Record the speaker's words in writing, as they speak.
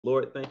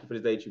Lord, thank you for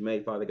this day that you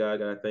made, Father God.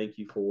 God, I thank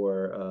you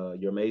for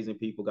your amazing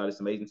people. God, it's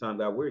amazing time,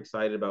 God. We're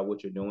excited about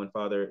what you're doing,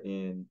 Father,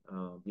 in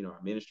our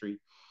ministry.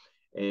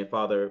 And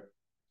Father,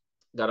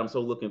 God, I'm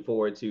so looking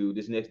forward to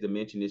this next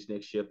dimension, this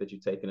next shift that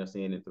you're taking us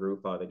in and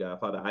through, Father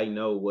God. Father, I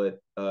know what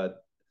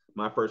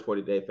my first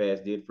 40-day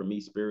fast did for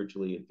me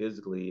spiritually and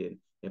physically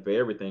and for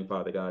everything,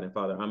 Father God. And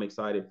Father, I'm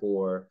excited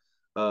for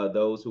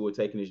those who are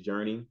taking this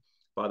journey,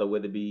 Father,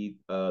 whether it be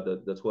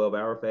the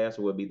 12-hour fast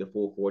or whether it be the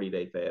full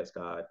 40-day fast,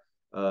 God.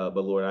 But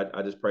Lord,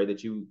 I just pray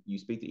that you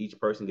speak to each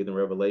person, give them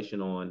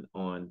revelation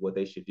on what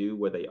they should do,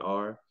 where they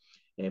are.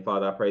 And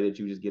Father, I pray that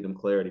you just give them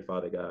clarity,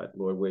 Father God.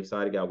 Lord, we're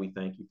excited, God. We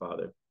thank you,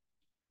 Father.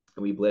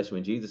 And we bless you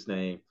in Jesus'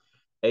 name.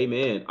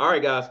 Amen. All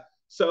right, guys.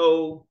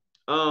 So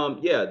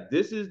yeah,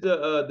 this is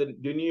the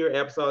New Year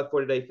Apostolic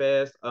 40-day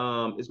fast.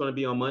 It's going to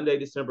be on Monday,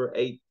 December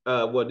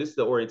 8th. Well, this is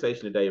the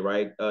orientation today,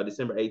 right?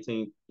 December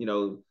 18th,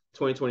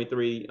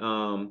 2023.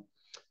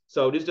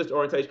 So this is just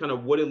orientation, kind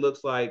of what it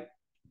looks like,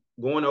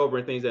 going over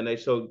and things that they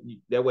so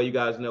that way you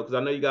guys know, because I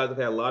know you guys have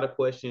had a lot of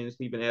questions.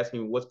 You've been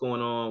asking me what's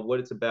going on, what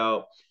it's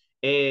about,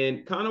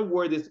 and kind of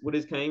where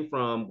this came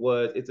from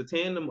was it's a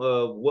tandem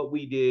of what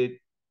we did.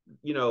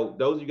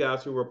 Those of you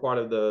guys who were part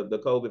of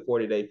the COVID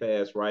 40-day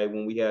fast, right?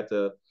 When we had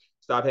to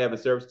stop having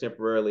service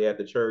temporarily at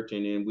the church,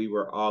 and then we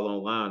were all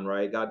online,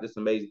 right? God did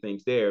some amazing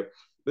things there.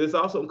 But this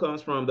also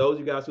comes from those of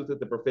you guys who took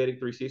the prophetic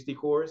 360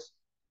 course,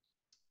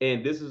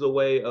 and this is a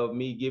way of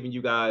me giving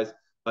you guys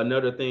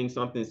another thing,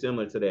 something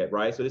similar to that,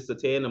 right? So this is a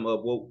tandem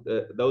of what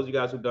those of you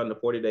guys who've done the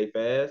 40-day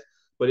fast,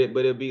 but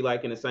it'd be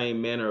like in the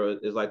same manner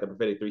as like the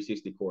prophetic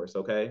 360 course,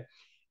 okay?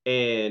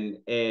 And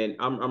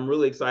I'm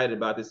really excited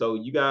about this. So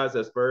you guys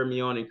have spurred me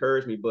on,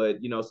 encouraged me, but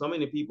so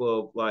many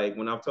people, like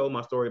when I've told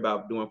my story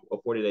about doing a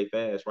 40-day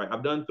fast, right?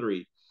 I've done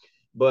three,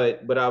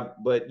 but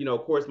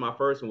of course my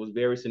first one was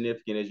very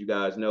significant, as you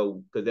guys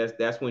know, because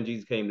that's when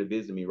Jesus came to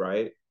visit me,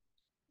 right?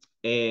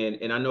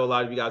 And I know a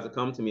lot of you guys have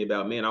come to me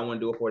about, man, I want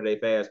to do a 40-day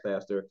fast,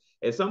 Pastor.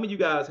 And some of you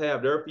guys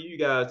have. There are a few of you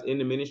guys in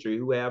the ministry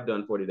who have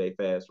done 40-day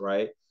fast,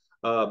 right?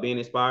 Being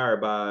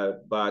inspired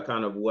by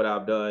kind of what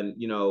I've done,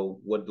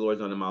 what the Lord's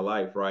done in my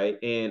life, right?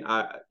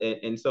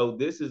 And so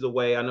this is a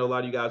way. I know a lot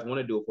of you guys want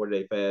to do a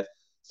 40-day fast.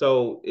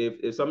 So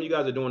if some of you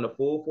guys are doing the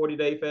full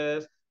 40-day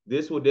fast,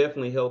 this will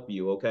definitely help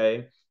you,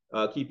 okay?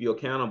 Keep you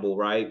accountable,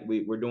 right?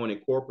 We're doing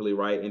it corporately,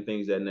 right, and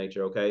things of that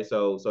nature. Okay,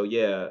 so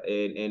yeah,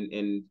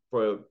 and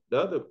for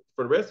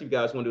the rest of you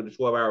guys who want to do the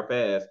 12-hour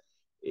fast,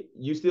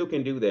 you still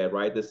can do that,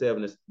 right? The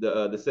 7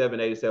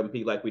 A to 7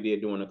 P, like we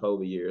did during the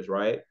COVID years,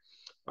 right?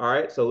 All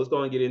right, so let's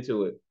go and get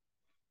into it.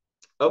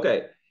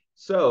 Okay,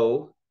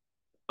 so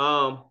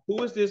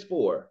who is this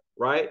for,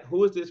 right?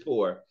 Who is this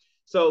for?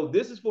 So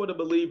this is for the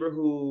believer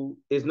who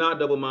is not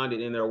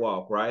double-minded in their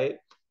walk, right?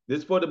 This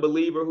is for the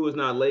believer who is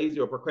not lazy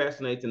or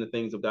procrastinates in the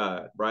things of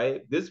God,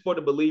 right? This is for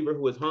the believer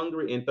who is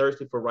hungry and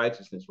thirsty for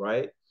righteousness,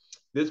 right?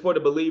 This is for the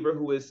believer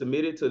who is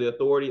submitted to the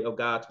authority of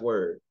God's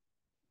word.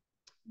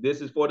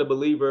 This is for the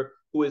believer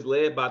who is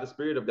led by the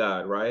Spirit of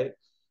God, right?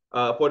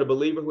 For the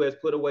believer who has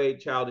put away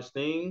childish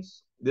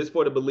things. This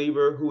for the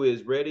believer who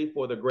is ready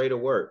for the greater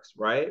works,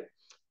 right?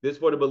 This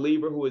for the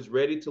believer who is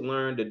ready to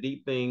learn the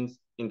deep things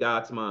in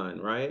God's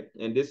mind, right?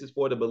 And this is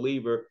for the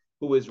believer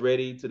who is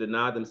ready to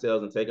deny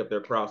themselves and take up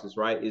their crosses,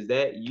 right? Is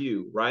that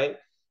you, right?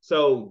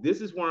 So this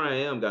is where I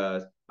am,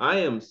 guys. I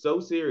am so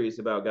serious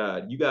about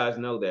God. You guys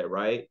know that,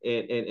 right?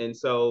 And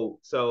so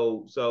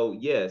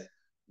yes,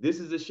 this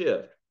is a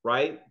shift,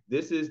 right?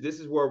 This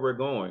is where we're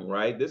going,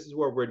 right? This is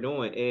what we're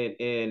doing,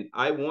 and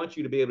I want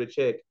you to be able to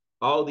check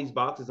all these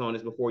boxes on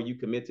this before you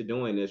commit to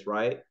doing this,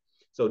 right?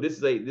 So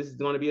this is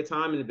going to be a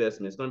time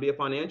investment. It's going to be a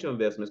financial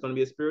investment. It's going to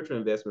be a spiritual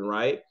investment,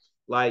 right?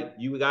 Like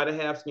you got to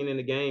have skin in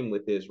the game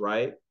with this,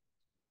 right?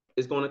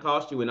 It's going to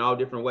cost you in all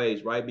different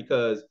ways, right?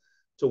 Because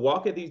to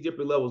walk at these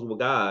different levels with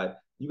God,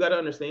 you got to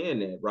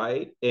understand that,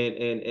 right?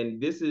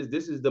 And this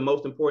is the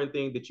most important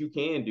thing that you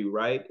can do,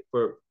 right?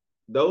 For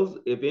those,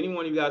 if any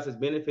one of you guys has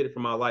benefited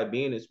from my life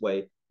being this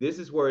way, this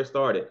is where it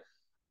started.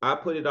 I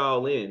put it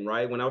all in,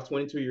 right? When I was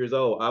 22 years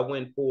old, I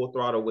went full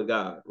throttle with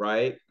God,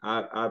 right?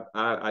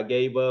 I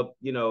gave up,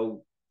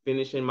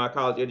 finishing my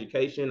college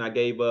education. I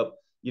gave up,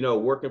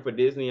 working for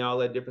Disney, all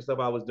that different stuff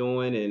I was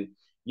doing, and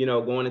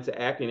going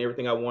into acting and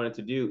everything I wanted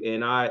to do.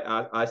 And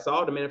I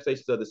saw the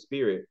manifestations of the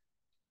Spirit,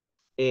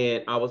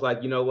 and I was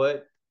like, you know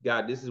what,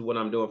 God, this is what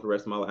I'm doing for the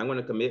rest of my life. I'm going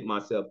to commit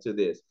myself to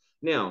this.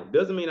 Now,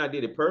 doesn't mean I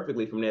did it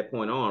perfectly from that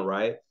point on,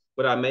 right?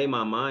 But I made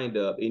my mind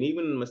up, and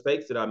even the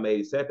mistakes that I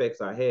made,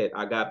 setbacks I had,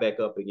 I got back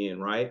up again,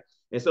 right?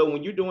 And so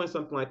when you're doing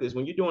something like this,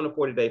 when you're doing a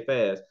 40-day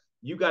fast,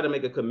 you got to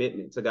make a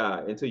commitment to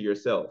God and to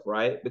yourself,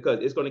 right? Because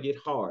it's going to get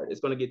hard, it's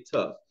going to get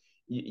tough.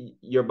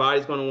 Your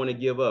body's going to want to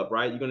give up,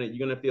 right? You're going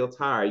to feel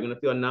tired, you're going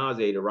to feel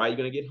nauseated, right? You're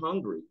going to get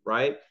hungry,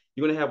 right?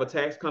 You're going to have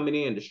attacks coming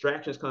in,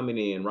 distractions coming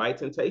in, right?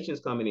 Temptations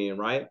coming in,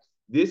 right?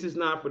 This is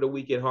not for the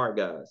weak at heart,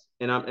 guys.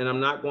 And I'm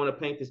not going to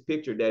paint this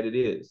picture that it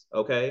is,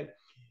 okay?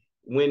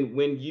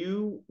 When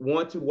you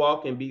want to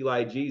walk and be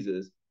like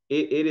Jesus,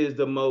 it is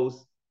the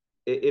most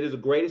it is the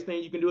greatest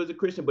thing you can do as a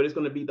Christian, but it's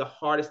going to be the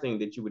hardest thing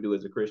that you would do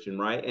as a Christian,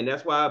 right? And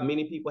that's why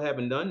many people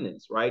haven't done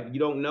this, right? You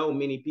don't know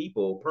many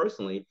people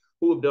personally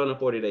who have done a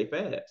 40-day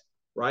fast,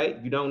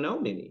 right? You don't know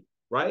many,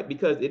 right?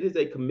 Because it is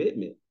a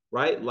commitment,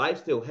 right? Life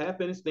still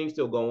happens, things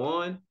still go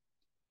on,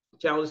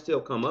 challenges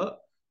still come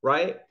up,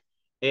 right?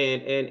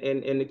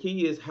 And the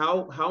key is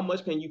how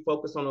much can you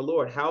focus on the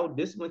Lord? How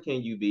disciplined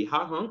can you be?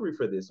 How hungry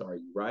for this are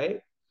you, right?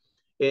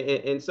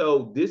 And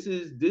so this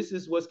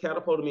is what's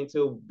catapulted me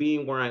to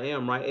being where I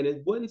am, right? And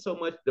it wasn't so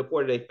much the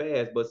 40-day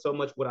fast, but so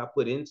much what I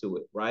put into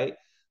it, right?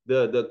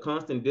 The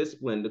constant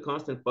discipline, the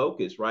constant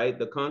focus, right?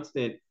 The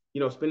constant,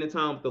 spending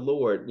time with the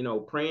Lord,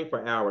 praying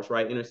for hours,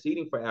 right?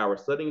 Interceding for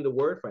hours, studying the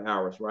word for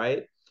hours,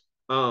 right?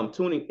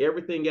 Tuning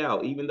everything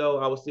out, even though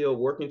I was still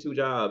working 2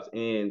 jobs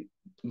and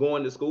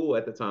going to school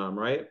at the time,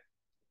 right?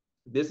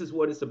 This is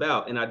what it's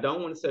about. And I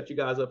don't want to set you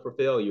guys up for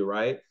failure,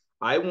 right?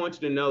 I want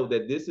you to know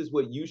that this is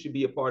what you should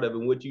be a part of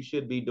and what you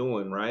should be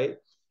doing, right?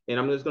 And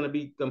I'm just going to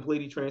be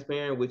completely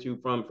transparent with you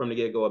from the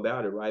get-go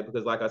about it, right?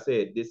 Because like I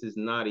said, this is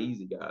not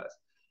easy, guys.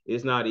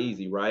 It's not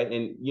easy, right?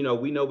 And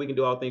we know we can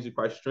do all things through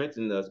Christ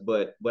strengthening us,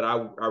 but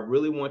I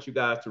really want you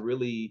guys to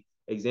really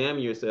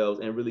examine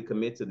yourselves and really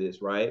commit to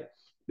this, right?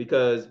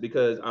 Because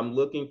I'm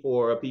looking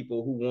for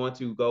people who want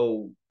to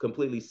go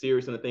completely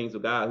serious in the things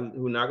of God,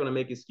 who are not going to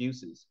make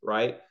excuses,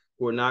 right?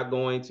 Who are not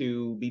going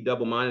to be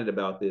double-minded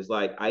about this.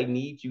 Like, I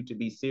need you to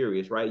be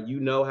serious, right? You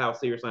know how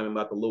serious I am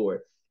about the Lord.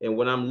 And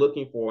what I'm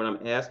looking for and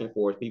I'm asking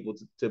for is people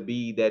to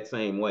be that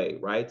same way,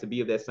 right? To be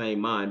of that same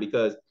mind.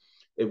 Because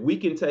if we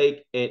can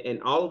take,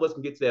 and all of us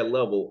can get to that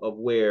level of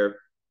where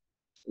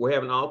we're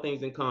having all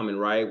things in common,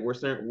 right?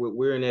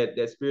 We're in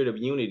that spirit of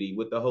unity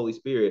with the Holy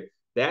Spirit.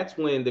 That's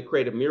when the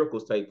creative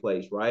miracles take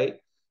place, right?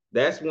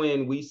 That's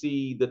when we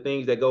see the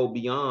things that go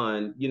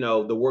beyond,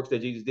 the works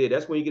that Jesus did.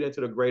 That's when you get into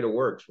the greater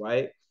works,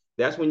 right?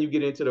 That's when you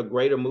get into the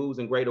greater moves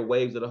and greater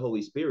waves of the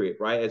Holy Spirit,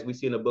 right? As we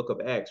see in the book of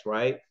Acts,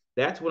 right?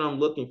 That's what I'm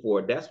looking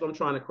for. That's what I'm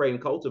trying to create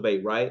and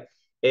cultivate, right?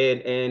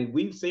 And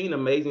we've seen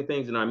amazing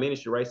things in our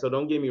ministry, right? So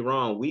don't get me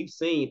wrong. We've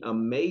seen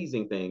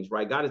amazing things,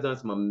 right? God has done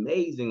some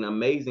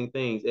amazing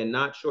things and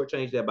not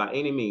shortchange that by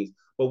any means.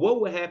 But what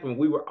would happen if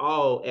we were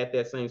all at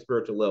that same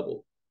spiritual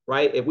level,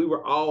 right? If we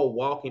were all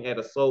walking at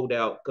a sold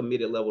out,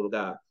 committed level to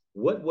God,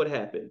 what would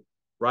happen,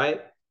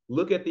 right?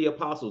 Look at the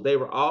apostles. They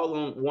were all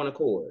on one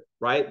accord,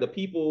 right? The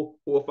people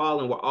who were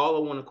following were all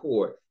on one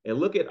accord. And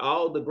look at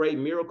all the great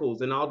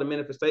miracles and all the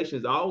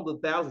manifestations, all the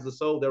thousands of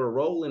souls that were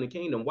rolling in the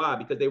kingdom. Why?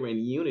 Because they were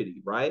in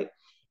unity, right?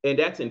 And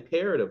that's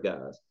imperative,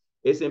 guys.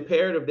 It's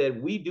imperative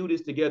that we do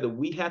this together.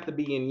 We have to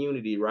be in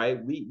unity,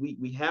 right?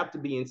 We have to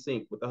be in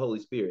sync with the Holy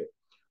Spirit,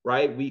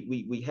 right?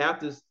 We have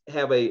to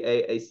have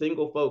a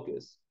single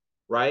focus,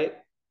 right?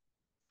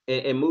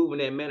 And move in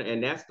that manner.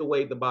 And that's the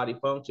way the body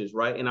functions,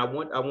 right? And I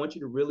want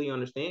you to really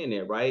understand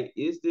that, right?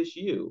 Is this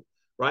you,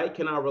 right?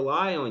 Can I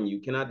rely on you?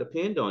 Can I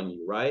depend on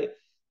you, right?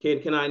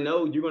 Can I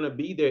know you're going to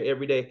be there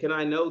every day? Can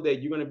I know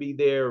that you're going to be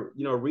there,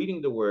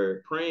 reading the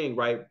word, praying,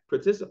 right?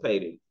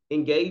 Participating,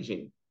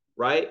 engaging,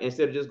 right?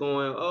 Instead of just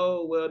going,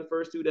 oh, well, the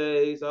first 2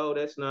 days, oh,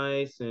 that's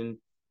nice. And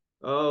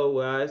oh,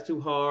 well, it's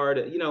too hard.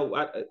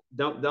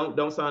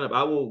 Don't sign up.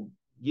 I will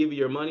give you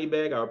your money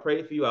back. I'll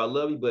pray for you. I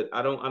love you, but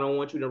I don't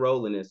want you to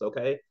enroll in this.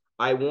 Okay.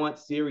 I want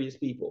serious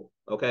people.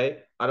 Okay.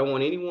 I don't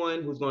want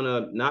anyone who's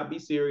gonna not be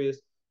serious,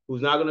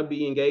 who's not gonna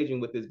be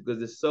engaging with this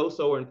because it's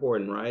so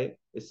important, right?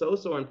 It's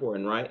so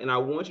important, right? And I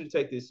want you to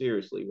take this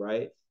seriously,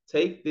 right?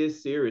 Take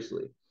this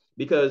seriously.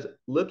 Because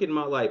look at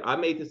my life. I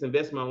made this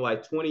investment in my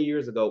life 20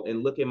 years ago,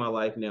 and look at my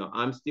life now.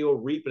 I'm still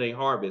reaping a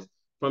harvest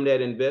from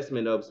that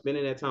investment of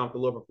spending that time with the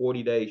Lord for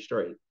 40 days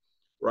straight,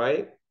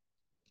 right?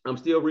 I'm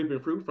still reaping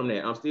fruit from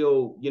that. I'm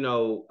still,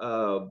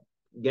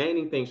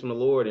 gaining things from the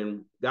Lord,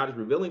 and God is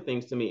revealing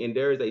things to me. And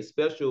there is a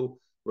special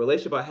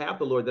relationship I have with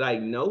the Lord that I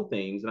know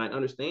things and I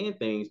understand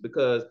things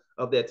because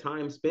of that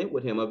time spent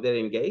with Him, of that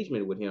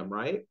engagement with Him,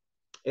 right?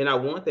 And I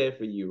want that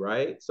for you,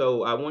 right?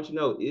 So I want you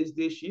to know, is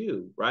this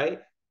you, right?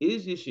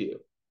 Is this you?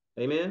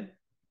 Amen.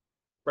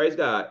 Praise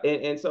God.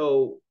 And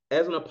so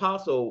as an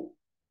apostle,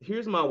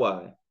 here's my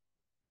why,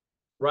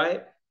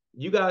 right?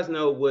 You guys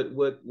know what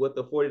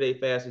the 40-day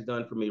fast has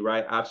done for me,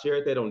 right? I've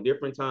shared that on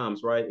different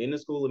times, right? In the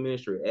school of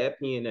ministry,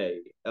 at PNA,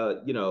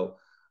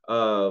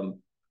 um,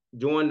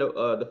 during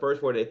the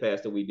first 40-day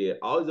fast that we did,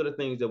 all these other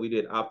things that we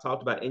did, I've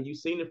talked about, and you've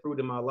seen the fruit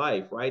in my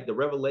life, right? The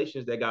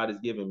revelations that God has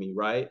given me,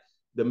 right?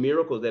 The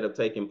miracles that have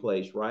taken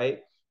place,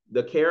 right?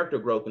 The character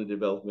growth and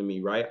development in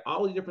me, right?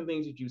 All these different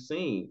things that you've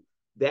seen.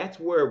 That's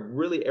where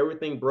really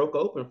everything broke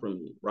open for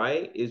me,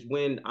 right? Is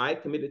when I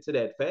committed to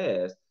that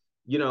fast.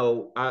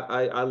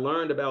 I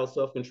learned about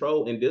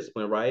self-control and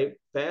discipline, right?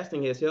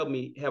 Fasting has helped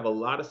me have a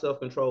lot of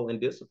self-control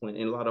and discipline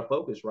and a lot of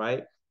focus,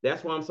 right?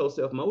 That's why I'm so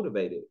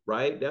self-motivated,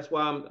 right? That's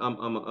why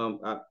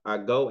I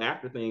go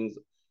after things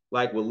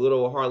like with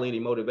little or hardly any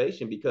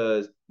motivation,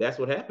 because that's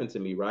what happened to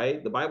me,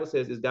 right? The Bible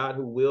says it's God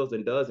who wills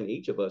and does in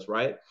each of us,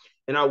 right?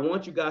 And I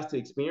want you guys to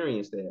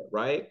experience that,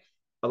 right?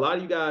 A lot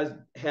of you guys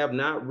have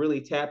not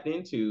really tapped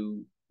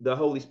into the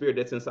Holy Spirit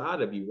that's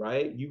inside of you,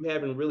 right? You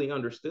haven't really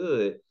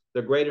understood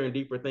the greater and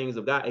deeper things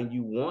of God, and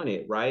you want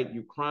it, right?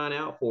 You're crying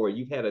out for it.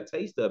 You've had a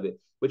taste of it,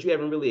 but you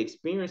haven't really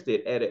experienced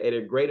it at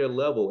a greater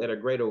level, at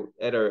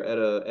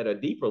a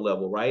deeper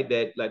level, right?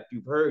 That like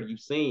you've heard, you've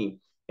seen,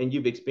 and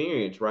you've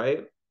experienced,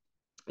 right?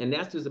 And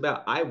that's just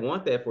about, I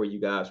want that for you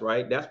guys,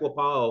 right? That's what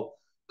Paul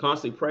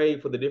constantly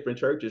prayed for the different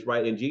churches,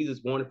 right? And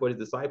Jesus wanted for his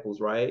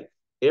disciples, right?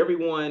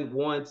 Everyone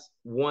wants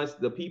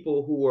the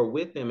people who are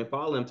with them and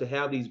follow them to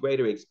have these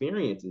greater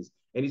experiences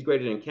and these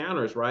greater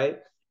encounters, right?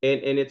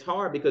 And it's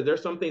hard because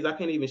there's some things I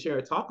can't even share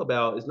and talk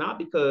about. It's not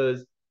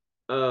because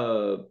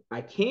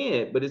I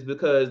can't, but it's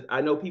because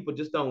I know people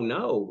just don't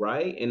know,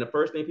 right? And the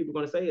first thing people are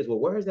going to say is, well,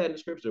 where is that in the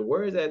scripture?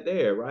 Where is that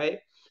there, right?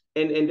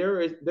 And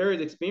there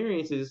is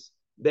experiences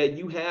that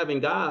you have in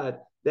God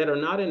that are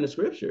not in the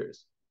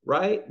scriptures,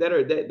 right?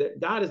 That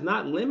God is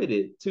not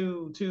limited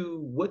to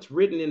what's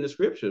written in the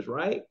scriptures,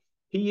 right?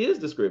 He is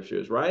the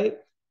scriptures, right?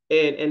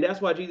 And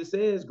that's why Jesus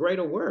says,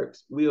 greater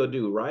works we'll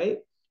do, right?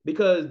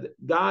 Because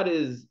God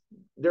is,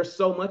 there's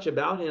so much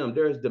about him.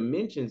 There's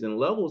dimensions and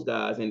levels,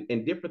 guys,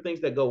 and different things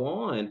that go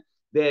on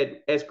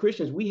that as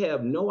Christians we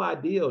have no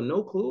idea,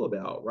 no clue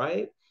about,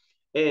 right?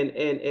 And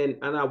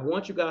I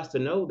want you guys to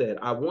know that.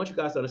 I want you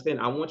guys to understand.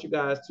 I want you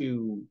guys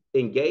to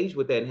engage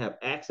with that and have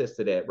access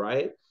to that,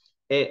 right?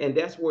 And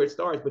that's where it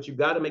starts. But you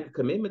got to make a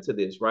commitment to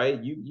this,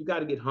 right? You got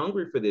to get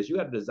hungry for this. You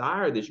got to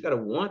desire this. You got to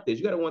want this.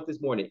 You got to want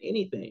this more than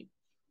anything,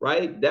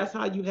 right? That's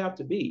how you have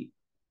to be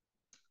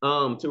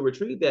to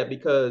retrieve that,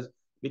 because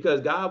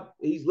God,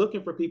 he's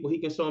looking for people he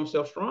can show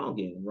himself strong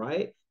in,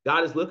 right?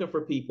 God is looking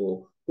for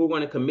people who are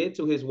going to commit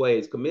to his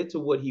ways, commit to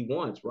what he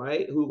wants,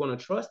 right? Who are going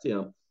to trust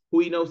him, who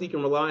he knows he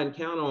can rely and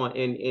count on.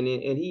 And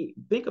he,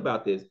 think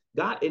about this.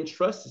 God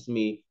entrusts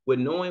me with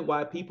knowing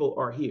why people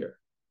are here,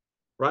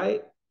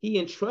 right? He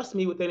entrusts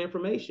me with that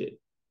information,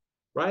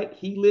 right?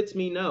 He lets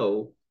me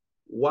know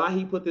why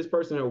he put this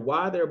person here,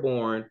 why they're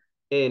born,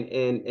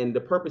 and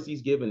the purpose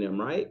he's given them,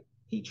 right?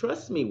 He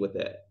trusts me with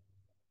that,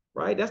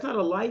 right? That's not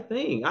a light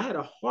thing. I had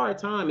a hard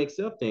time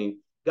accepting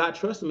God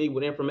trusting me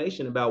with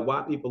information about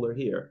why people are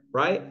here,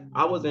 right?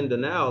 I was in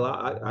denial.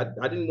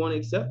 I didn't want to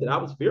accept it. I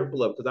was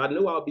fearful of it because I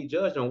knew I would be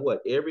judged on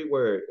what? Every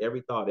word,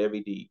 every thought, every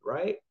deed,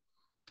 right?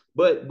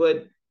 But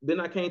then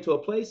I came to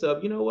a place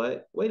of, you know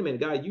what? Wait a minute,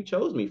 God, you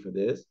chose me for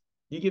this.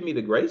 You give me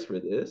the grace for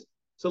this.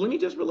 So let me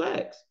just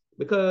relax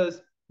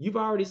because you've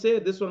already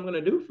said this is what I'm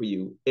going to do for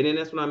you. And then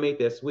that's when I made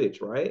that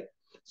switch, right?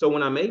 So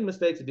when I made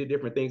mistakes and did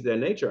different things of that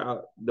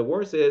nature, the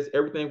word says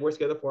everything works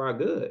together for our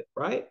good,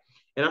 right?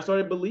 And I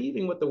started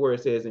believing what the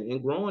word says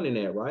and growing in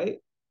that, right?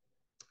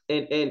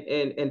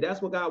 And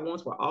that's what God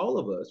wants for all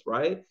of us,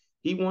 right?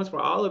 He wants for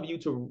all of you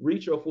to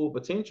reach your full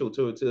potential,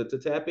 to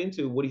tap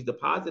into what he's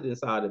deposited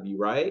inside of you,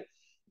 right?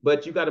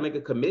 But you got to make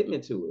a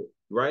commitment to it,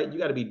 right? You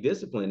got to be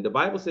disciplined. The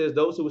Bible says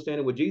those who were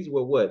standing with Jesus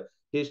were what?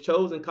 His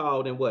chosen,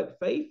 called, and what?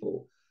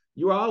 Faithful.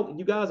 You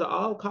guys are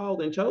all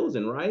called and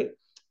chosen, right?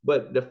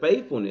 But the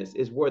faithfulness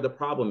is where the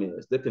problem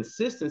is. The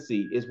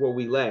consistency is where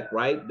we lack,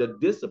 right? The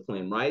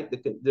discipline, right?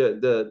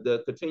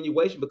 The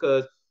continuation,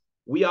 because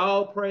we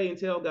all pray and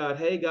tell God,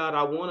 hey, God,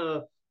 I want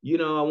to,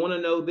 I want to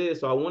know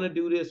this, or I want to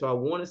do this, or I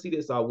want to see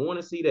this, or I want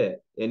to see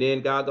that. And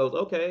then God goes,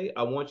 okay,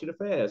 I want you to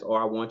fast,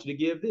 or I want you to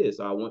give this.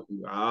 Or I want,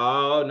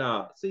 oh,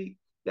 no. See,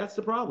 that's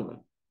the problem.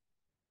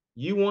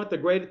 You want the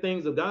greater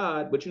things of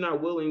God, but you're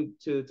not willing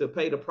to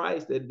pay the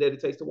price that it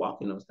takes to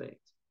walk in those things,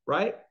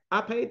 right?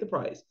 I paid the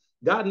price.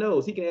 God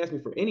knows he can ask me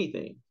for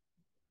anything,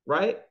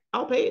 right?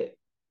 I'll pay it.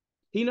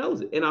 He knows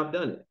it, and I've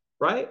done it,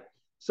 right?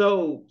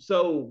 So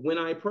when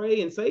I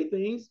pray and say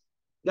things,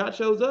 God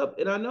shows up,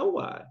 and I know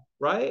why,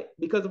 right?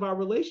 Because of our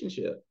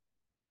relationship,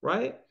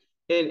 right?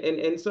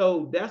 And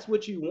so that's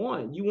what you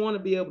want. You want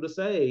to be able to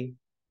say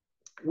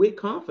with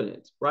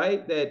confidence,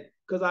 right? That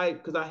because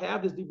I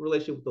have this deep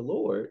relationship with the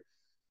Lord,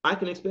 I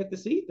can expect to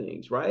see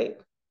things, right?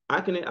 I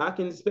can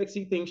expect to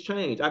see things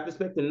change. I can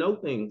expect to know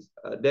things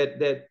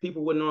that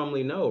people would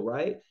normally know,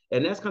 right?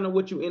 And that's kind of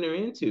what you enter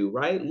into,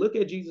 right? Look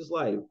at Jesus'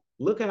 life.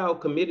 Look how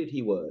committed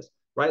he was,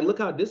 right? Look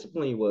how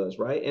disciplined he was,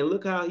 right? And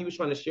look how he was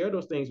trying to share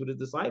those things with his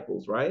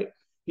disciples, right?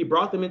 He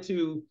brought them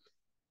into,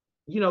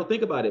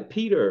 think about it.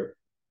 Peter,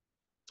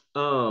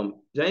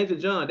 James and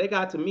John, they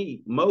got to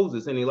meet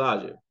Moses and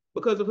Elijah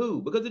because of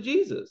who? Because of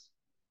Jesus,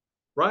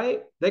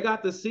 right? They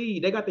got to see,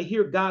 they got to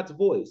hear God's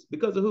voice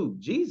because of who?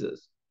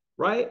 Jesus,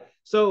 right?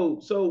 So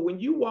when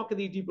you walk in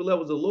these deeper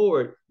levels of the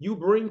Lord, you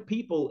bring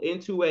people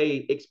into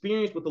a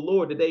experience with the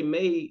Lord that they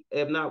may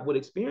have not would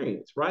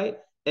experience, right?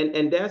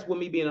 And that's what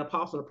me being an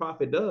apostle and a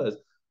prophet does.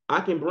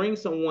 I can bring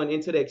someone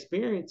into the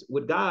experience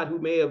with God who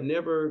may have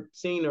never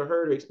seen or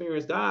heard or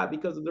experienced God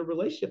because of the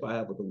relationship I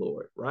have with the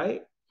Lord,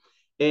 right?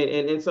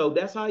 And so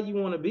that's how you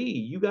want to be.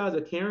 You guys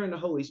are carrying the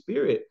Holy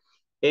Spirit,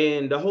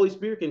 and the Holy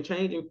Spirit can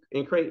change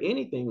and create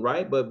anything,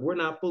 right? But we're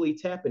not fully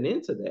tapping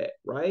into that,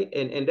 right?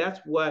 And that's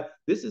what,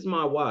 this is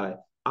my why.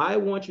 I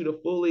want you to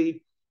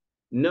fully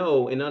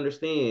know and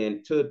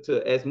understand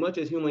to as much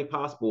as humanly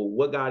possible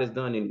what God has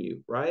done in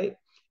you, right?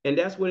 And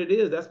that's what it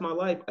is. That's my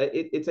life.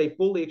 It's a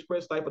fully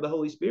expressed life of the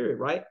Holy Spirit,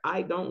 right?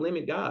 I don't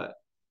limit God,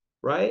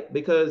 right?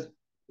 Because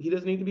he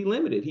doesn't need to be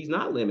limited. He's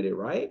not limited,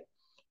 right?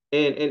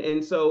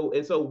 And so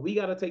we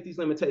got to take these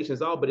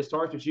limitations off, but it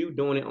starts with you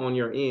doing it on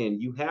your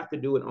end. You have to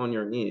do it on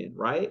your end,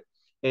 right?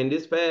 And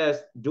this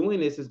fast, doing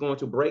this is going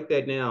to break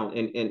that down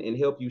and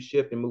help you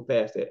shift and move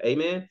past that.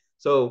 Amen.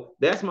 So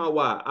that's my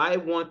why. I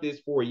want this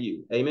for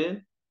you.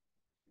 Amen.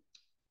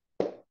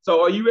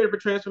 So are you ready for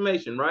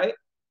transformation, right?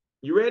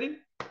 You ready?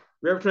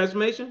 Ready for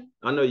transformation?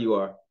 I know you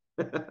are.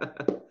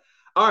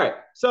 All right.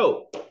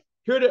 So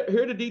here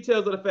are the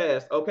details of the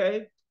fast.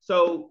 Okay.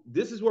 So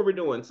this is what we're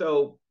doing.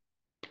 So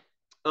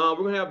we're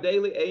gonna have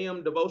daily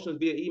AM devotions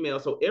via email.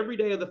 So every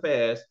day of the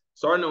fast,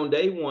 starting on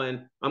day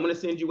one, I'm gonna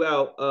send you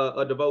out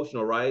a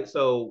devotional, right?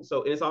 So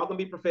it's all gonna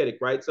be prophetic,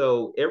 right?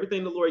 So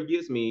everything the Lord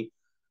gives me,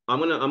 I'm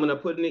gonna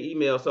put in the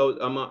email. So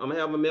I'm gonna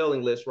have a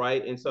mailing list,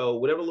 right? And so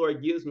whatever the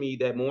Lord gives me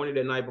that morning,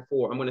 that night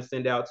before, I'm gonna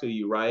send out to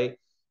you, right?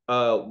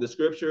 The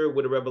scripture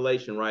with a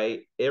revelation,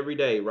 right? Every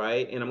day,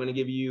 right? And I'm gonna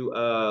give you,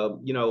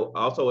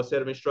 also a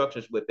set of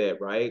instructions with that,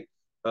 right?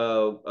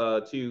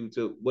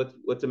 To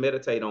what to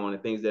meditate on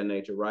and things of that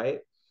nature, right?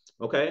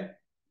 Okay.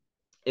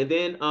 And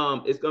then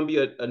it's gonna be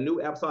a new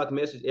apostolic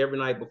message every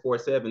night before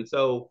 7.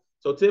 So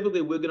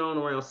typically we'll get on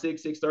around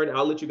 6:30.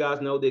 I'll let you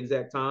guys know the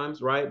exact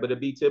times, right? But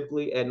it'll be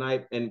typically at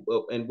night, and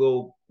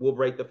we'll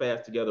break the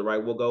fast together,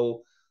 right? We'll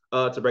go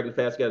to break the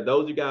fast together.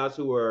 Those of you guys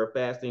who are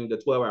fasting the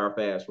 12-hour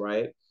fast,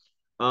 right?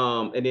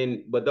 And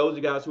then, but those of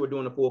you guys who are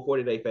doing the full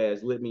 40-day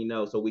fast, let me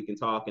know so we can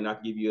talk and I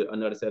can give you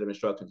another set of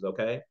instructions,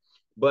 okay?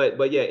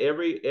 But yeah,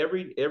 every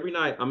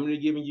night I'm gonna be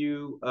giving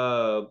you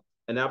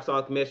an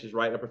apostolic message,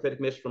 right? A prophetic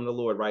message from the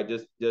Lord, right?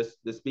 Just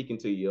speaking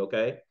to you,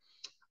 okay?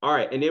 All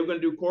right, and then we're gonna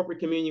do corporate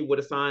communion with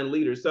assigned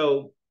leaders.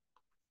 So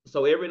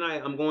every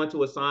night I'm going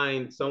to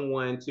assign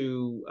someone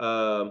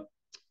to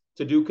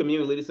do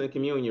communion, lead us in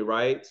communion,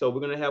 right? So we're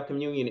gonna have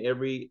communion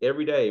every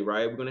day,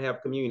 right? We're gonna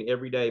have communion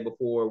every day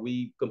before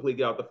we completely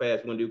get off the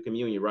fast. We're gonna do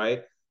communion,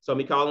 right? So I'm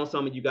gonna call on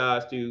some of you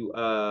guys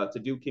to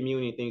do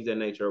communion, things of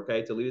that nature,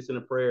 okay? To lead us in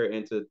a prayer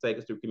and to take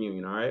us through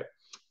communion, all right?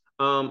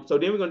 So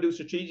then we're gonna do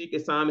strategic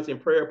assignments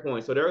and prayer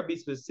points. So there will be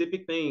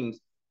specific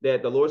things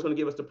that the Lord's gonna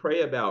give us to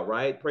pray about,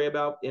 right? Pray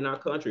about in our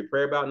country,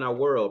 pray about in our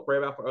world, pray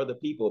about for other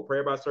people, pray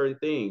about certain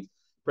things,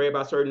 pray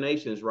about certain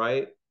nations,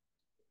 right?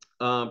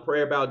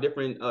 Pray about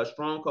different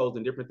strongholds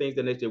and different things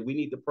that we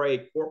need to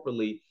pray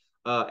corporately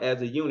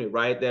as a unit,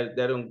 right? That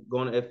are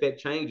going to affect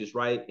changes,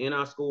 right, in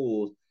our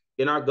schools,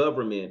 in our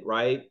government,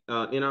 right,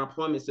 in our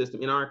employment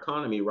system, in our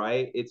economy,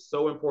 right? It's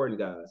so important,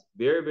 guys.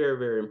 Very, very,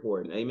 very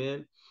important.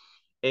 Amen.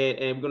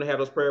 And we're going to have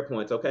those prayer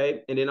points,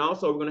 okay? And then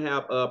also we're going to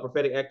have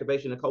prophetic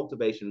activation and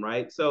cultivation,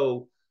 right?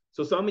 So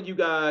some of you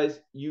guys,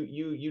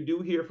 you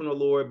do hear from the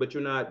Lord, but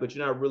you're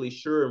not really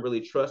sure and really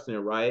trusting it,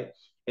 right?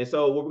 And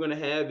so what we're going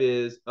to have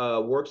is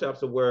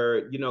workshops of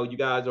where you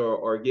guys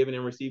are giving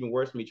and receiving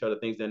words from each other,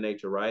 things of that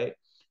nature, right?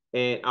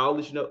 And I'll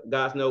let you know,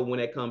 guys, know when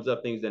that comes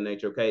up, things of that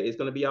nature. Okay, it's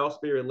going to be all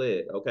spirit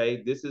led.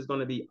 Okay, this is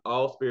going to be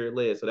all spirit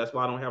led. So that's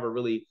why I don't have a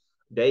really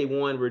day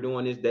one we're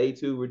doing this, day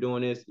two we're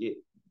doing this.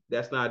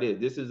 That's not it.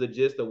 This is the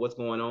gist of what's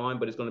going on,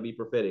 but it's going to be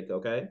prophetic.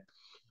 Okay.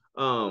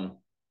 Um,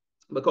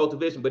 but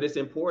cultivation, but it's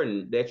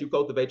important that you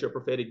cultivate your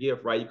prophetic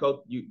gift, right?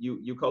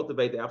 You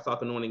cultivate the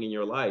apostolic anointing in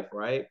your life,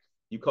 right?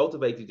 You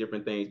cultivate these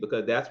different things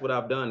because that's what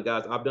I've done,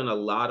 guys. I've done a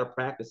lot of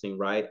practicing,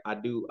 right? I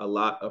do a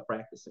lot of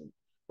practicing,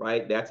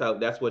 right?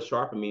 That's what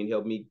sharpened me and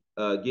helped me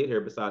get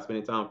here. Besides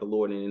spending time with the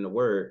Lord and in the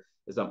Word,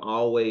 is I'm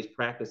always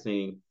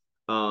practicing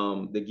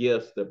the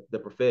gifts, the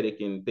prophetic,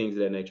 and things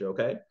of that nature.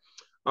 Okay.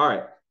 All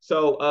right.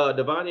 So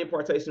divine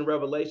impartation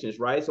revelations,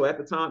 right? So at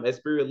the time, as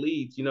spirit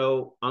leads, I'm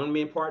gonna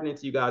be imparting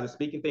into you guys and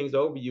speaking things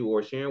over you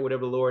or sharing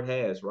whatever the Lord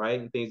has, right?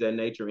 And things of that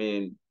nature.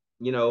 And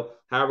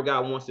however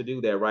God wants to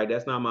do that, right?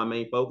 That's not my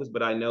main focus,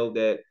 but I know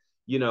that,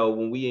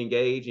 when we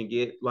engage and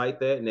get like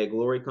that and that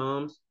glory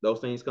comes, those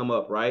things come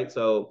up, right?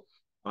 So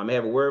I may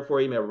have a word for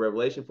you, may have a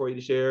revelation for you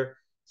to share.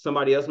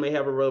 Somebody else may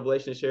have a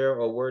revelation to share or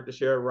a word to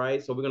share,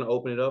 right? So we're gonna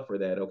open it up for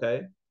that,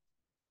 okay?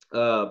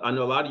 I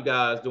know a lot of you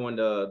guys during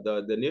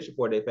the initial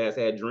 4-day fast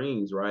had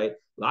dreams, right?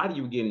 A lot of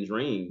you were getting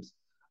dreams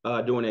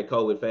during that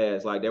COVID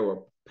fast, like they were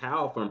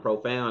powerful and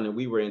profound, and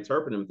we were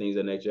interpreting things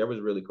of nature. That was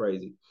really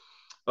crazy.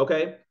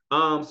 Okay.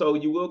 So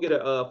you will get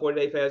a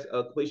 40-day fast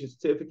completion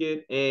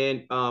certificate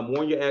and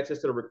warn your access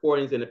to the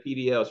recordings and the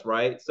PDFs,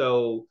 right?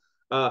 So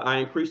I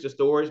increased the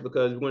storage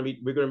because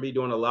we're gonna be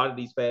doing a lot of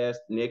these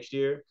fasts next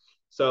year.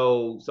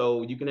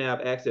 So you can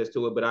have access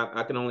to it, but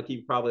I can only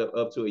keep probably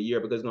up to a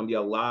year because it's gonna be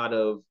a lot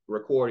of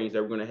recordings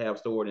that we're gonna have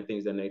stored and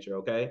things of that nature.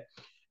 Okay.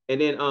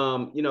 And then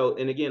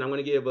and again, I'm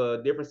gonna give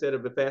a different set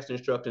of the fast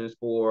instructions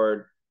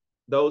for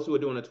those who are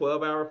doing a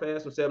 12-hour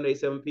fast from 7 to 8,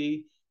 7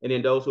 p, and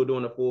then those who are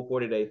doing a full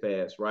 40-day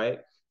fast,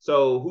 right?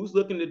 So who's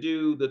looking to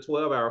do the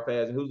 12-hour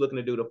fast and who's looking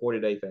to do the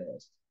 40-day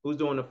fast? Who's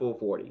doing the full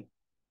 40,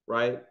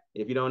 right?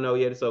 If you don't know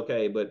yet, it's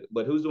okay. But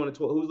who's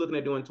who's looking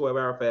at doing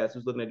 12-hour fast?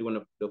 Who's looking at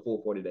doing the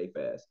full 40-day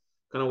fast?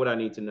 Kind of what I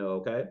need to know,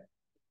 okay?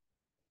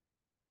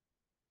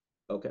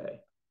 Okay.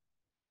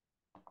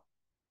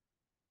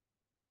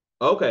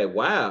 Okay,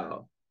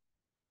 wow.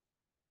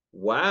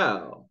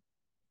 Wow.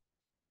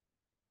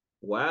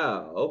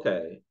 Wow.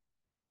 Okay.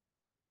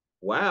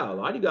 Wow. A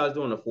lot of you guys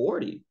doing a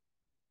 40.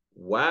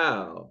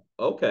 Wow.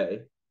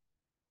 Okay.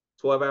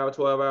 12 hour,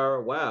 12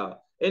 hour. Wow.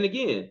 And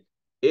again,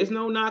 it's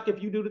no knock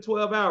if you do the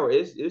 12 hour.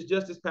 It's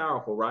just as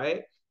powerful,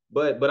 right?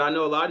 But I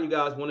know a lot of you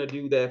guys want to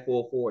do that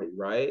full 40,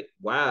 right?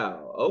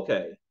 Wow.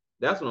 Okay.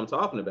 That's what I'm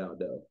talking about,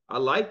 though. I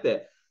like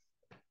that.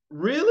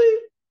 Really?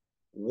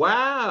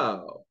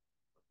 Wow.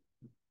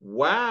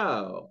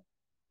 Wow.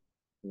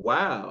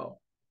 Wow.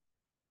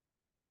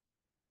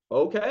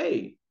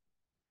 Okay.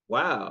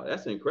 Wow.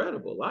 That's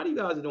incredible. A lot of you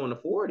guys are doing the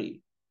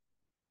 40.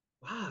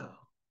 Wow.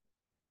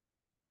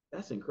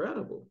 That's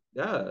incredible.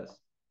 Guys.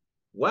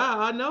 Wow.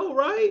 I know,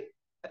 right?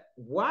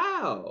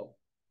 Wow.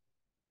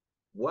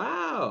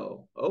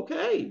 Wow.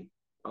 Okay.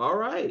 All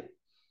right.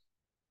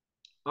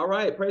 All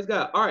right. Praise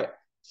God. All right.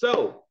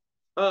 So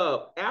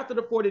after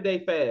the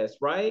 40-day fast,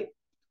 right?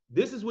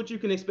 This is what you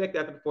can expect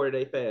after the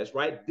 40-day fast,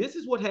 right? This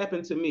is what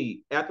happened to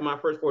me after my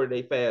first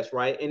 40-day fast,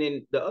 right? And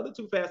then the other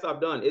two fasts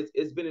I've done,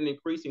 it's been an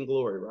increasing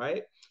glory,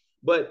 right?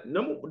 But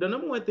the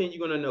number one thing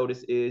you're going to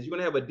notice is you're going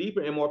to have a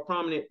deeper and more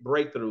prominent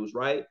breakthroughs,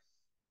 right?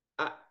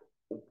 I,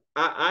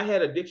 I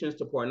had addictions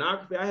to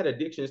pornography. I had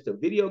addictions to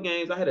video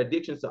games. I had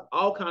addictions to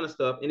all kind of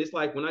stuff. And it's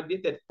like when I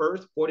did that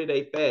first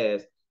 40-day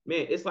fast,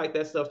 man, it's like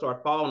that stuff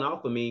started falling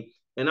off of me.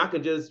 And I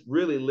could just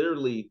really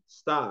literally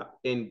stop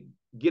and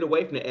get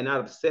away from it and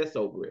not obsess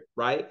over it,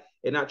 right?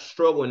 And not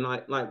struggle and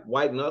like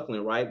white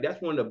knuckling, right?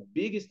 That's one of the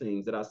biggest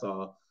things that I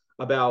saw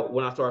about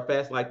when I started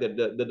fasting, like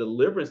the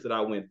deliverance that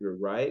I went through,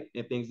 right?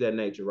 And things of that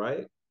nature,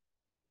 right?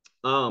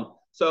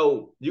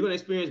 So you're gonna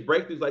experience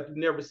breakthroughs like you've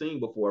never seen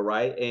before,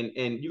 right?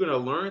 And you're gonna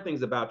learn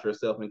things about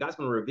yourself, and God's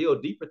gonna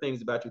reveal deeper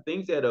things about you,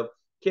 things that have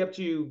kept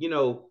you,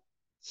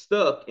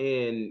 stuck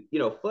and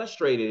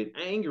frustrated,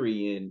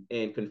 angry,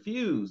 and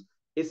confused.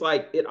 It's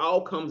like it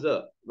all comes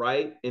up,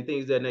 right? And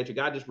things of that nature.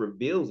 God just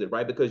reveals it,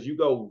 right? Because you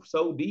go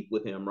so deep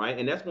with Him, right?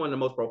 And that's one of the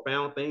most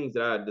profound things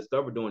that I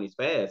discovered during these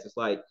fasts. It's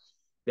like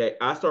that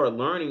I started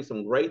learning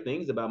some great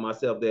things about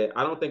myself that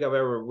I don't think I've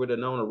ever would have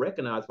known or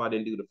recognized if I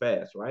didn't do the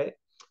fast, right?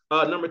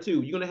 Number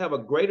two, you're going to have a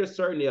greater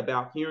certainty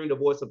about hearing the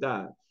voice of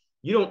God.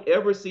 You don't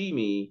ever see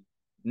me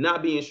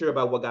not being sure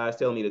about what God is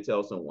telling me to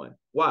tell someone.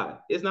 Why?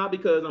 It's not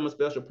because I'm a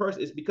special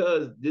person. It's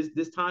because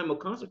this time of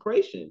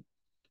consecration,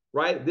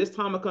 right? This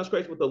time of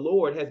consecration with the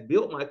Lord has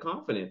built my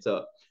confidence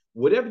up.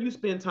 Whatever you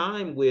spend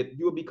time with,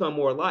 you will become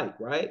more like,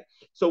 right?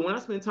 So when I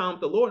spend time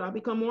with the Lord, I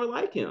become more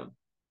like Him,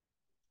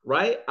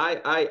 right?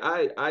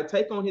 I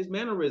take on His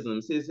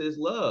mannerisms, his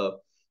love,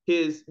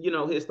 his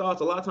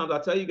thoughts. A lot of times I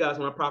tell you guys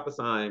when I'm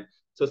prophesying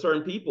to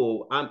certain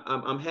people,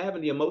 I'm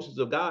having the emotions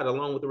of God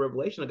along with the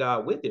revelation of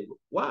God with it.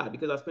 Why?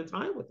 Because I spend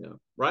time with Him,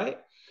 right?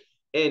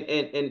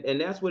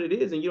 And that's what it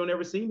is. And you don't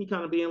ever see me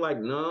kind of being like,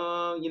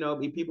 no,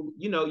 people,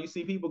 you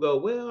see people go,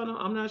 well,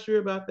 I'm not sure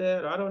about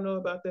that, or I don't know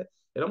about that.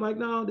 And I'm like,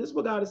 no, this is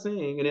what God is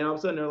saying. And then all of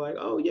a sudden they're like,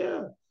 oh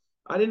yeah,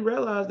 I didn't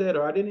realize that,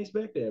 or I didn't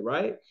expect that,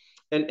 right?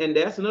 And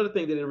that's another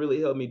thing that it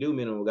really helped me do,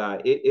 minimum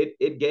God.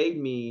 It gave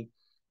me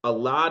a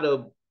lot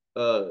of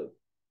uh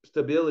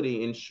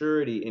stability and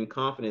surety and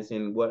confidence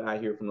in what I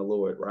hear from the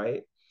Lord,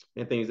 right?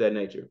 And things of that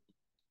nature.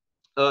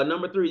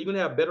 Number three, you're gonna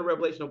have better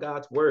revelation of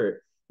God's word.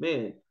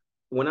 Man,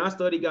 when I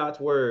study God's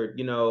word,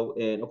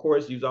 and of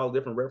course use all the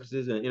different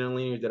references and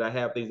interlinears that I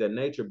have, things of that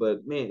nature,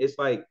 but man, it's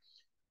like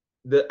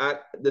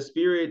the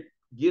spirit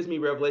gives me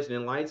revelation,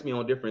 enlightens me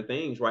on different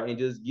things, right? And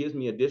just gives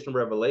me additional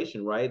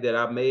revelation, right? That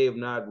I may have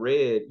not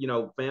read,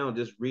 found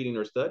just reading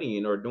or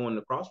studying or doing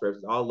the cross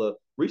references, all the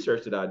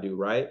research that I do,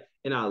 right?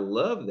 And I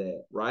love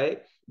that,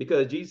 right?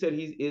 Because Jesus said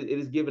it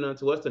is given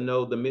unto us to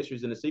know the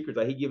mysteries and the secrets,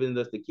 like He given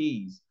us the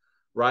keys,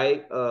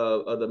 right?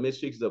 Of the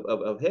mysteries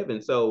of heaven.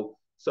 So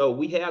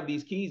we have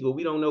these keys, but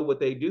we don't know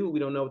what they do. We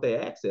don't know what they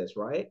access,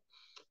 right?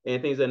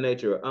 And things of that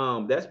nature.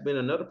 That's been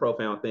another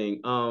profound thing.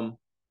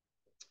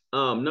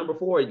 Number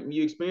four,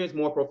 you experience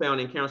more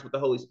profound encounters with the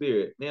Holy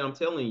Spirit. Man, I'm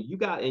telling you, you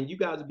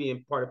guys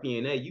being part of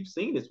PNA, you've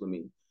seen this with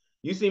me.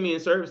 You see me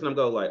in service and I'm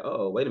going like,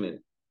 oh, wait a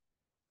minute.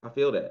 I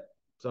feel that.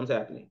 Something's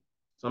happening.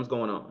 Something's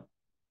going on.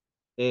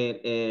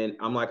 And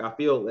I'm like, I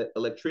feel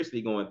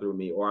electricity going through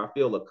me, or I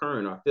feel a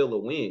current, or I feel a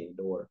wind,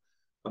 or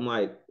I'm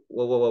like,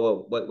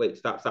 whoa, wait,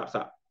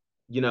 stop.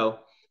 You know,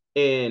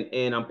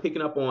 and I'm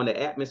picking up on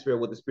the atmosphere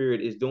what the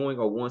spirit is doing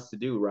or wants to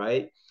do,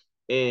 right?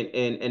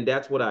 And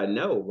that's what I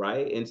know,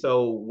 right? And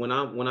so when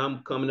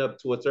I'm coming up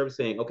to a service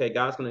saying, okay,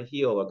 God's gonna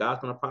heal, or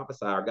God's gonna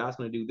prophesy, or God's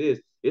gonna do this,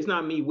 it's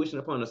not me wishing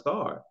upon a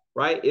star,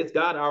 right? It's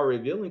God already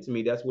revealing to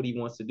me that's what He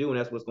wants to do, and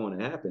that's what's going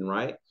to happen,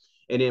 right?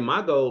 And then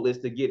my goal is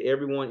to get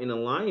everyone in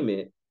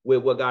alignment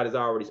with what God has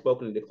already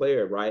spoken and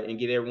declared, right? And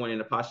get everyone in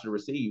a posture to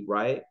receive,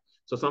 right?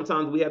 So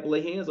sometimes we have to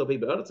lay hands on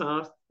people. Other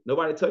times,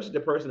 nobody touches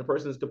the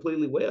person is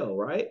completely well,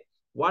 right?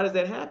 Why does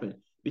that happen?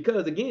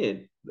 Because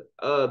again,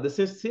 the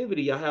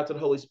sensitivity I have to the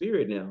Holy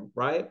Spirit now,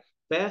 right?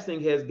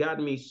 Fasting has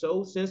gotten me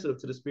so sensitive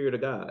to the Spirit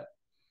of God,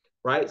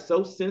 right?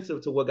 So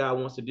sensitive to what God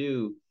wants to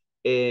do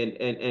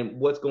and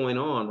what's going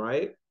on,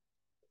 right?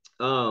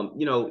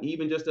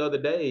 Even just the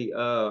other day,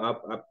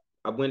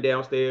 I went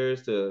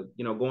downstairs to,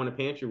 go in the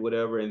pantry,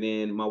 whatever, and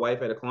then my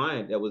wife had a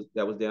client that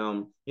was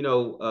down,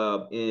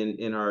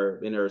 in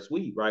her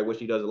suite, right, where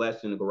she does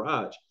electric in the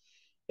garage.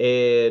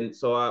 And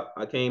so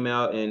I came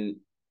out, and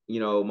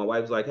my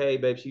wife was like, "Hey,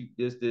 babe,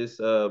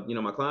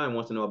 my client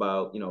wants to know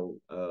about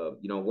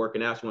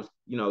working out. She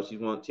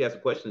wants, she has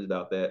some questions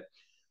about that."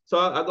 So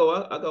I go,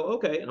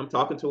 okay. And I'm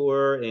talking to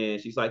her, and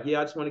she's like,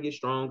 "Yeah, I just want to get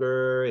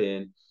stronger,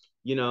 and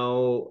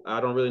I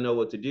don't really know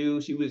what to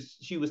do." She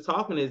was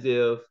talking as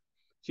if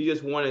she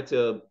just wanted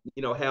to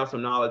have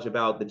some knowledge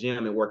about the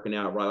gym and working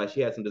out, right? Like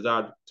she had some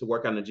desire to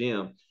work out in the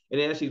gym. And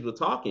as she was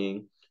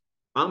talking,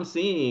 I'm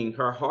seeing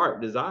her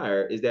heart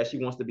desire is that she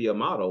wants to be a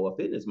model, a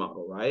fitness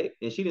model, right?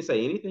 And she didn't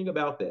say anything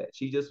about that.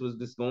 She just was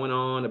just going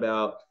on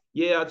about,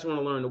 yeah, I just want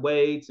to learn the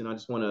weights, and I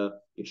just want to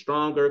get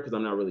stronger because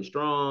I'm not really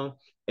strong.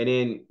 And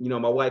then,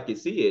 my wife could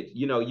see it.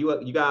 You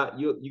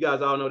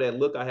guys all know that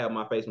look I have on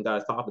my face when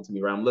God's talking to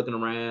me, right? I'm looking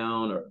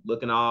around or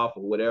looking off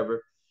or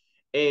whatever.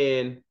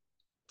 And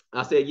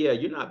I said, yeah,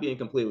 you're not being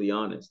completely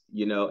honest,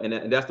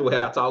 and that's the way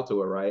I talked to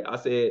her, right? I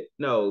said,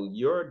 no,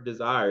 your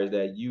desire is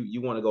that you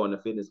want to go in the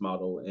fitness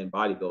model and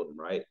bodybuilding,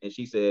 right? And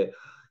she said,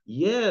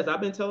 yes, I've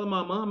been telling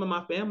my mom and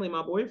my family,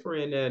 my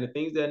boyfriend, that and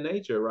things of that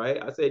nature,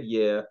 right? I said,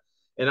 yeah.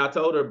 And I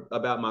told her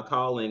about my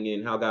calling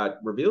and how God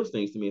reveals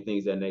things to me and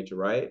things of that nature,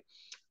 right?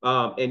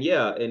 And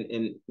yeah,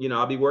 and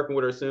I'll be working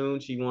with her soon.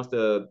 She wants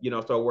to,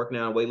 start working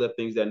out weightlifting,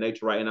 things of that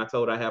nature, right? And I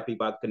told her I have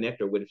people I can connect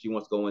her with if she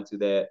wants to go into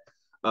that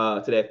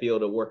to that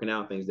field of working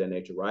out, things of that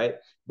nature, right?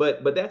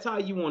 But that's how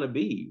you want to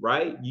be,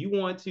 right? You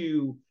want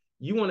to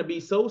be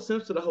so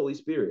sensitive to the Holy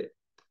Spirit,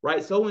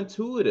 right? So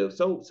intuitive,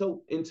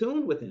 so in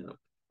tune with Him,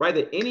 right?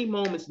 That any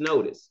moment's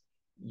notice,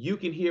 you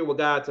can hear what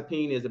God's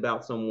opinion is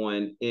about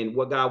someone and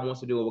what God wants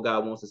to do and what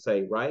God wants to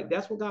say, right?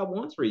 That's what God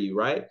wants for you,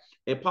 right?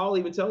 And Paul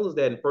even tells us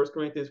that in 1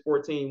 Corinthians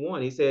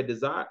 14:1. He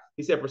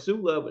said, pursue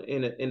love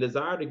and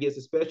desire the gifts,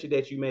 especially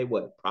that you may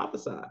what?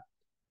 Prophesy,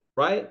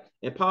 right?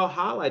 And Paul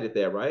highlighted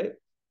that, right?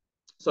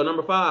 So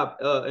number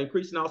 5,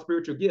 increasing all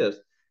spiritual gifts.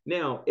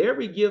 Now,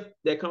 every gift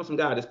that comes from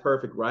God is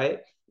perfect,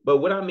 right? But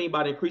what I mean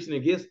by increasing the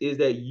gifts is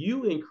that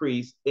you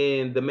increase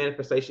in the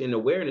manifestation and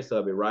awareness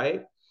of it,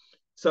 right?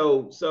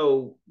 So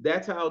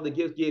that's how the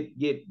gifts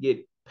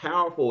get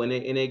powerful, and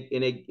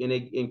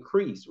they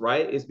increase,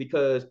 right? It's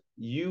because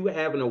you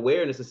have an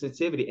awareness, a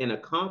sensitivity, and a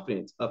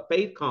confidence, a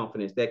faith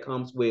confidence that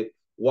comes with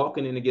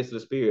walking in the gifts of the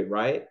Spirit,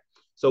 right?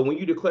 So when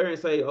you declare and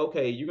say,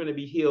 okay, you're going to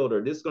be healed,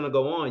 or this is going to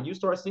go on, you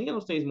start seeing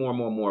those things more and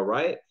more and more,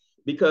 right?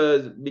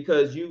 Because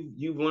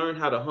you've learned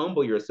how to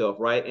humble yourself,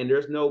 right? And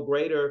there's no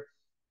greater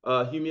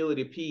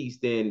humility, peace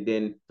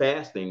than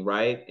fasting,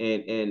 right?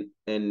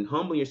 And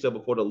humbling yourself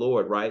before the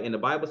Lord, right? And the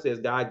Bible says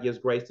God gives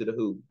grace to the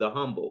who? The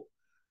humble,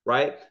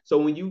 right? So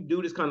when you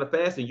do this kind of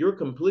fasting, you're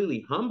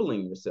completely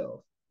humbling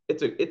yourself.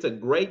 It's a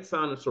great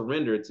sign of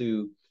surrender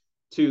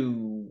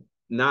to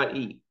not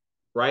eat,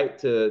 right?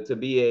 To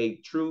be a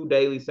true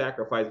daily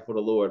sacrifice for the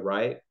Lord,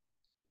 right?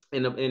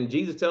 And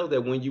Jesus tells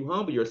that when you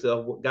humble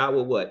yourself, God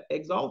will what?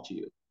 Exalt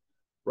you,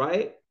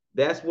 right?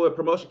 That's where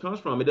promotion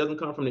comes from. It doesn't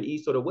come from the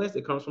east or the west.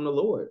 It comes from the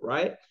Lord,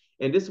 right?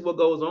 And this is what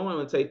goes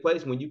on and take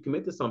place when you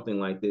commit to something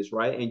like this,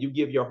 right? And you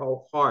give your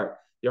whole heart,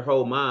 your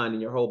whole mind,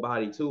 and your whole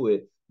body to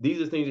it.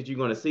 These are things that you're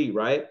going to see,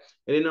 right?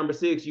 And then number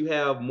 6, you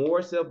have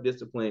more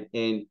self-discipline,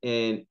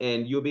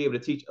 and you'll be able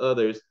to teach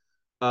others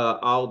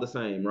all the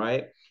same,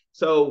 right?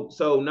 So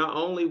not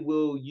only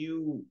will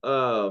you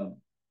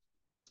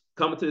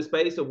coming to the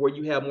space of where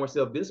you have more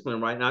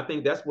self-discipline, right? And I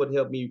think that's what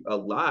helped me a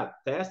lot.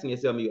 Fasting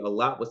has helped me a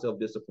lot with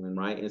self-discipline,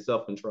 right? And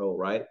self-control,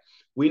 right?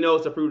 We know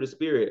it's a fruit of the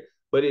Spirit,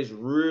 but it's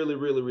really,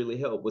 really, really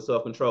helped with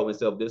self-control and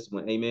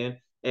self-discipline. Amen.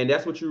 And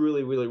that's what you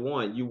really, really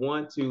want. You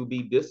want to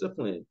be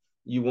disciplined.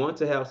 You want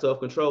to have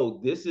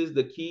self-control. This is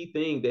the key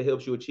thing that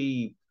helps you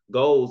achieve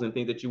goals and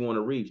things that you want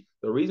to reach.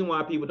 The reason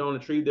why people don't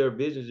achieve their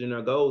visions and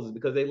their goals is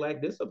because they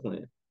lack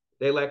discipline.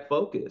 They lack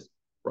focus,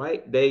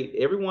 right?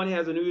 Everyone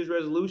has a New Year's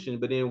resolution,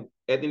 but then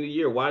at the end of the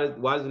year, why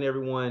doesn't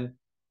everyone,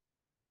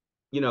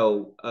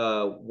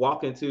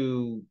 walk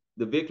into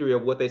the victory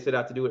of what they set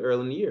out to do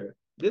early in the year?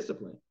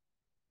 Discipline.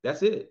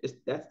 That's it.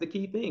 That's the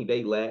key thing.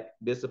 They lack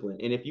discipline.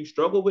 And if you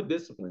struggle with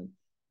discipline,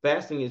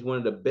 fasting is one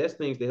of the best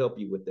things to help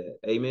you with that.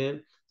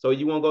 Amen. So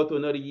you won't go through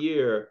another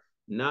year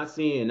not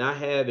seeing, not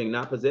having,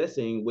 not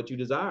possessing what you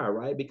desire,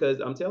 right?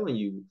 Because I'm telling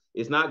you,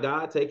 it's not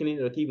God taking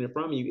it or keeping it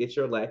from you. It's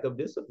your lack of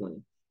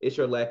discipline. It's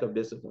your lack of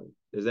discipline.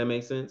 Does that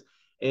make sense?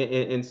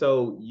 And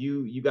so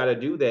you got to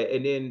do that.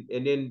 And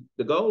then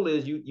the goal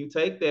is you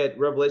take that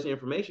revelation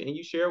information and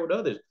you share it with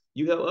others.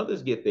 You help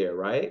others get there,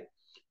 right?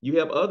 You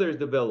help others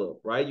develop,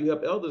 right? You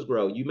help others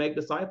grow. You make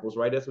disciples,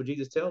 right? That's what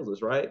Jesus tells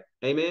us, right?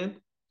 Amen.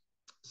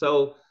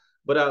 So,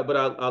 but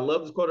I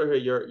love this quote here.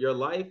 Your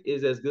life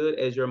is as good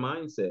as your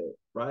mindset,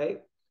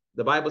 right?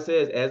 The Bible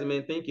says, "As a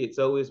man thinketh,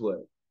 so is what?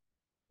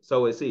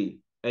 So is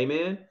he."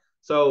 Amen.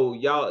 So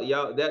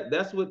y'all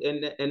that's what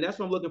and that's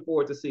what I'm looking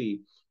forward to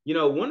see.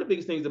 One of the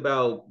biggest things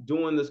about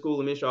doing the school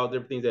of ministry, all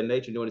different things of that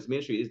nature, doing this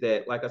ministry is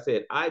that, like I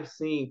said, I've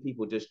seen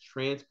people just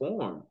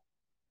transform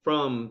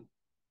from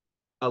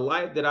a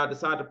life that I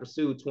decided to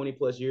pursue 20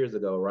 plus years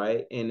ago,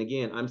 right? And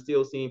again, I'm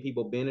still seeing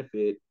people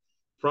benefit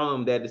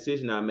from that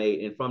decision I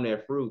made and from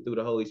that fruit through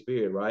the Holy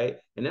Spirit, right?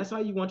 And that's how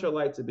you want your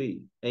life to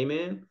be.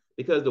 Amen.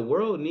 Because the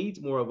world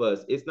needs more of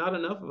us. It's not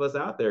enough of us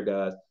out there,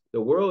 guys.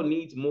 The world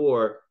needs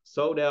more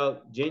sold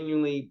out,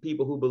 genuinely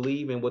people who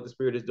believe in what the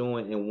Spirit is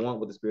doing and want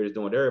what the Spirit is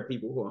doing. There are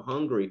people who are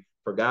hungry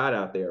for God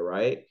out there,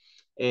 right?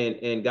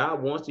 And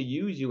God wants to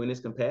use you in this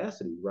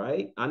capacity,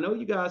 right? I know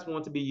you guys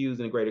want to be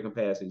used in greater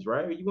capacities,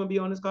 right? You're going to be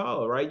on this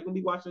call, right? You're going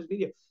to be watching this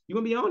video. You're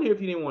going to be on here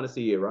if you didn't want to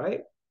see it,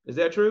 right? Is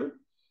that true?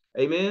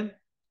 Amen.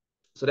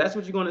 So that's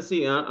what you're going to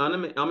see.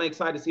 I'm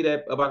excited to see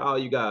that about all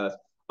you guys.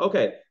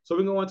 Okay, so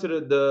we're going to go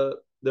into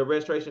the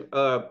registration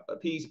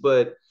piece,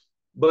 but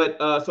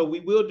so we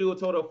will do a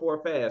total of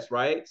 4 fasts,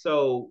 right?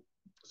 So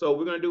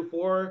we're going to do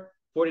 4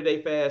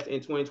 40-day fasts in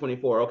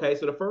 2024. Okay,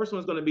 so the first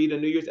one's going to be the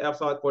New Year's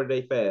Apostolic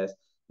 40-day fast.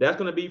 That's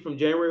going to be from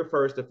January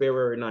 1st to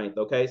February 9th.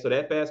 Okay, so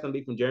that fast is going to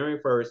be from January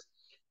 1st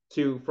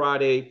to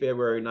Friday,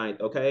 February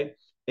 9th. Okay,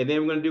 and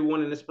then we're going to do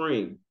one in the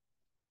spring,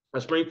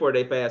 a spring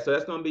 40-day fast. So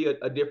that's going to be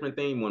a different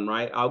theme one,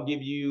 right? I'll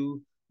give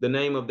you the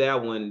name of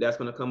that one that's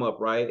going to come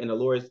up, right? And the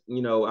Lord's,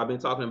 I've been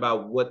talking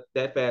about what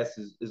that fast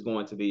is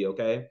going to be,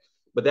 okay?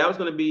 But that was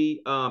going to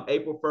be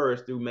April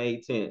 1st through May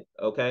 10th,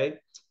 okay?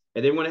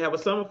 And then we're going to have a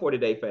summer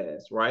 40-day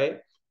fast, right?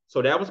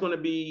 So that was going to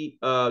be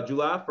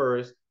July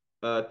 1st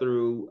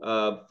through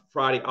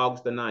Friday,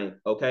 August the 9th,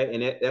 okay?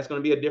 And that's going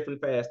to be a different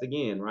fast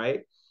again,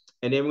 right?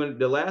 And then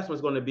the last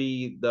one's going to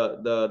be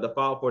the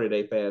fall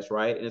 40-day fast,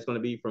 right? And it's going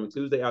to be from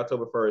Tuesday,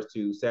 October 1st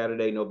to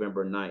Saturday,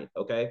 November 9th,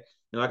 okay?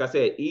 And like I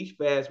said, each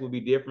fast will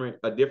be different,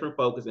 a different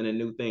focus and a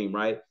new theme,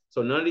 right?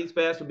 So none of these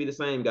fasts will be the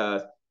same,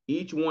 guys.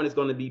 Each one is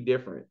going to be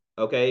different,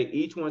 okay?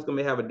 Each one's going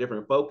to have a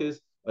different focus,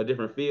 a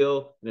different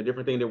feel, and a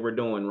different thing that we're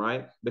doing,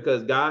 right?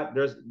 Because God,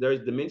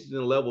 there's dimensions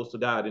and levels to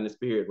God in the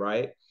spirit,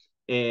 right?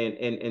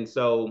 And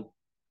so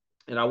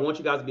and I want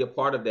you guys to be a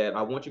part of that.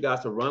 I want you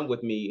guys to run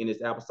with me in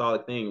this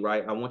apostolic thing,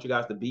 right? I want you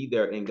guys to be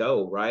there and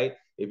go, right?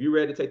 If you're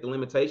ready to take the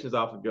limitations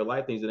off of your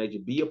life, things of nature,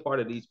 be a part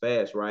of these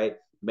fasts, right?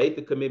 Make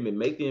the commitment,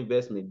 make the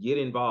investment, get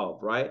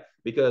involved, right?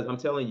 Because I'm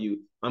telling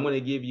you, I'm going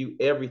to give you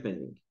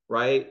everything,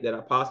 right, that I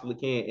possibly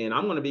can. And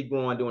I'm going to be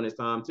growing during this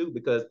time too,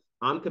 because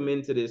I'm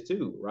committed to this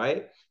too,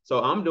 right?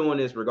 So I'm doing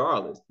this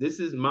regardless. This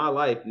is my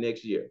life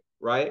next year,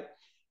 right?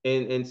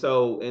 And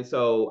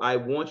so I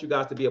want you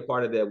guys to be a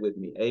part of that with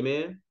me.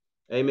 Amen.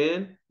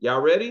 Amen. Y'all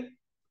ready?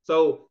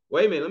 So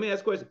wait a minute. Let me ask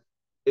a question.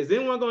 Is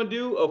anyone going to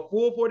do a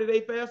full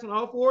 40-day fast on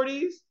all 4 of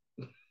these?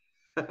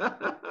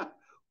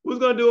 Who's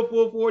going to do a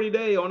full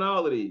 40-day on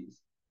all of these?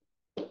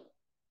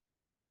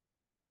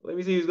 Let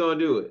me see who's going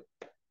to do it.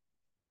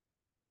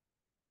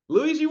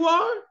 Luis, you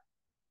are?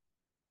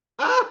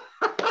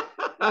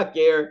 I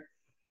care.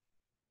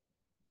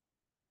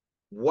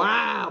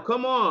 Wow.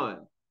 Come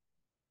on.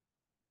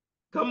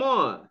 Come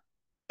on.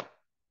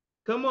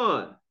 Come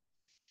on.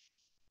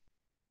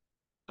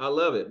 I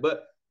love it.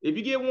 But if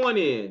you get one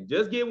in,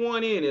 just get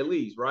one in at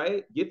least,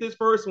 right? Get this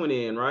first one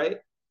in, right?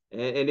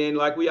 And then,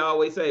 like we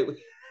always say,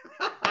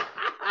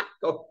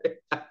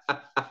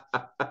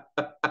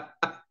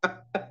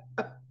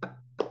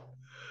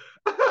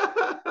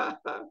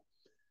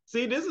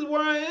 see, this is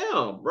where I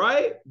am,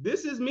 right?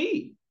 This is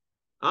me.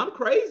 I'm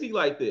crazy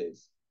like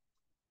this.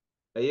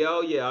 Hey,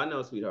 oh, yeah, I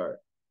know, sweetheart.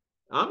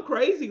 I'm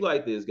crazy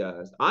like this,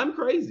 guys. I'm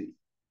crazy,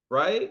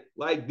 right?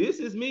 Like, this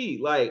is me.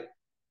 Like,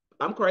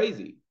 I'm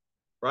crazy,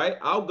 right?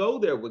 I'll go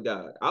there with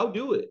God. I'll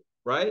do it,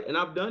 right? And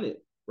I've done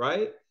it,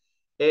 right?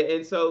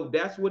 And so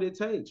that's what it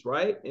takes,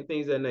 right? And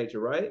things of that nature,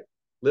 right?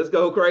 Let's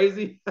go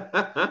crazy. Right?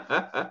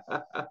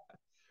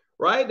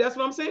 That's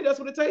what I'm saying. That's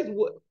what it takes.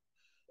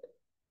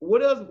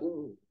 What else?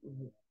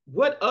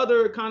 What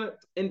other kind of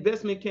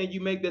investment can you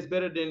make that's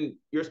better than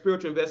your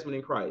spiritual investment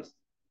in Christ?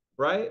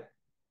 Right?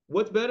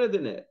 What's better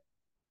than that?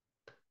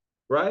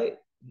 Right?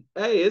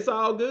 Hey, it's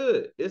all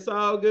good. It's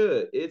all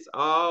good. It's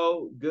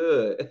all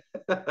good.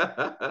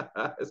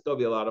 It's gonna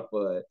be a lot of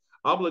fun.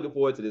 I'm looking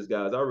forward to this,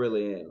 guys. I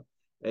really am.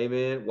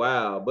 Amen.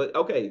 Wow. But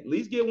okay, at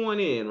least get one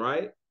in,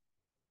 right?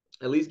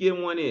 At least get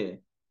one in.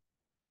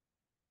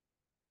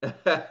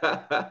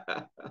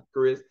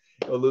 Chris,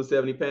 go lose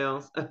 70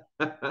 pounds.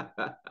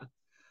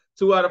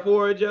 2 out of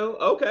 4, Joe.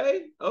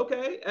 Okay.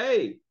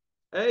 Okay.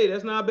 Hey,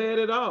 that's not bad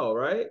at all,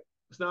 right?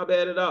 It's not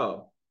bad at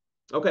all.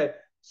 Okay.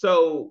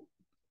 So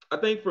I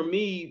think for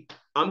me,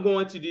 I'm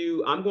going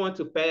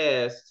to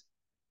fast.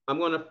 I'm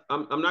not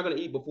gonna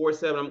eat before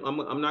 7.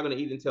 I'm not gonna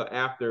eat until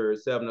after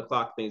 7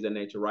 o'clock, things of that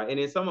nature, right? And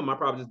then some of them I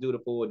probably just do the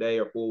full day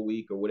or full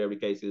week or whatever the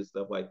case is,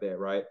 stuff like that,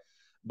 right?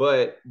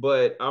 But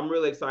I'm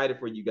really excited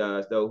for you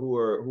guys though who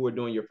are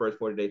doing your first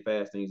 40-day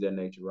fast, things of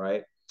that nature,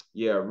 right?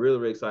 Yeah, really,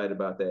 really excited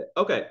about that.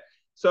 Okay,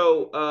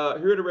 so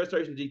here are the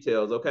registration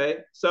details. Okay,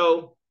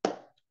 so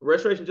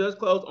registration just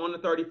closed on the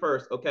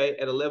 31st, okay,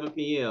 at 11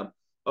 p.m.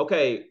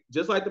 Okay,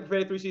 just like the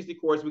Prophetic 360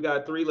 course, we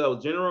got 3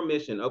 levels. General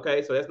admission,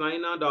 okay, so that's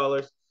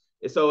 $99.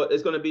 So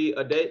it's going to be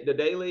the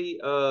daily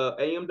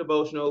AM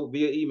devotional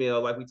via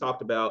email, like we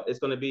talked about. It's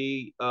going to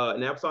be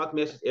an apostolic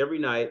message every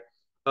night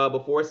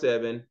before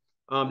 7.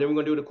 Then we're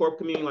going to do the corporate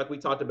communion like we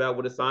talked about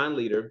with assigned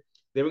leader.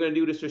 Then we're going to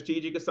do the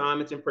strategic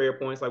assignments and prayer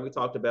points like we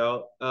talked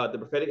about, the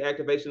prophetic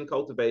activation and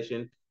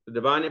cultivation, the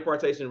divine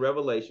impartation and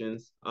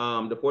revelations,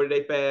 the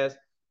 40-day fast,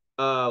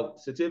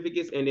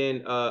 certificates, and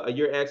then a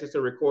year access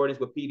to recordings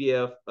with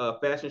PDF,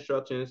 fast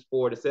instructions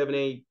for the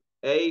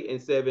 7A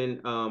and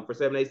 7 for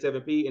 7A,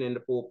 7P, and then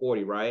the full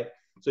 40, right?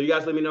 So you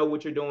guys let me know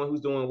what you're doing,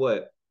 who's doing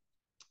what.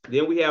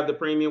 Then we have the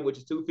premium, which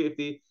is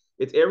 $250.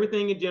 It's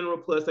everything in general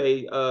plus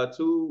a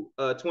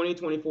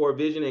 2024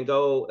 vision and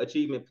goal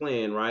achievement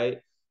plan, right?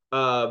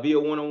 Via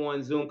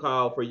one-on-one Zoom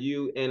call for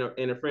you and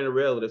a friend or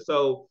relative.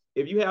 So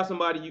if you have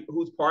somebody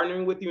who's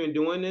partnering with you and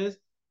doing this,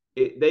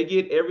 they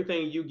get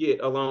everything you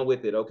get along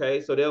with it.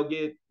 Okay, so they'll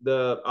get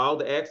all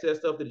the access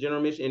stuff, the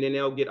general mission, and then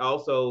they'll get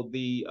also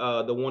the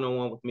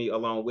one-on-one with me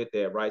along with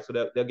that, right? So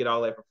they'll get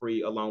all that for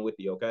free along with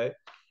you. Okay.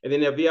 And then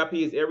their VIP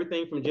is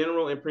everything from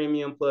general and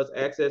premium plus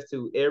access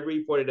to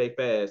every 40-day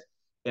fast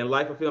and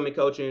life fulfillment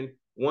coaching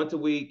once a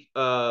week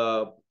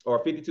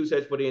or 52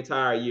 sessions for the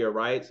entire year,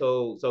 right?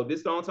 So this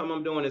is the only time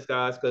I'm doing this,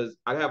 guys, because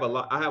I have a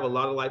lot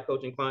of life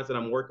coaching clients that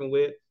I'm working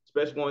with,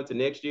 especially going to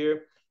next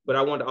year. But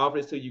I wanted to offer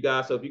this to you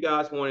guys. So if you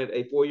guys wanted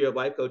a 4 year of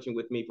life coaching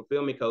with me,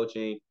 fulfillment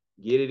coaching,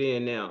 get it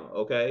in now,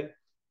 okay?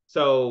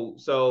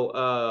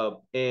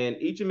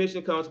 And each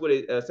admission comes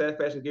with a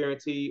satisfaction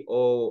guarantee,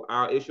 or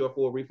I'll issue a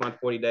full refund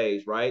 40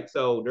 days, right?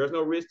 So there's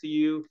no risk to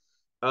you.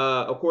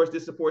 Of course,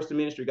 this supports the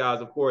ministry,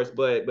 guys, of course,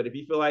 but if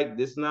you feel like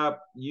this is not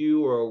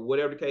you or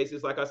whatever the case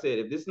is, like I said,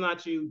 if this is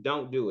not you,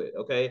 don't do it,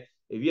 okay?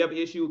 If you have an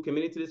issue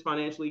committing to this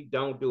financially,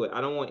 don't do it.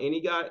 I don't want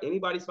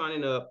anybody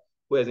signing up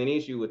who has any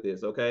issue with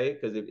this, okay?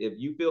 Because if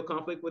you feel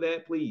conflict with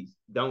that, please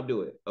don't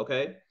do it,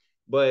 okay?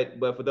 But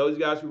for those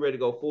guys who are ready to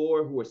go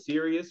forward, who are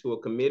serious, who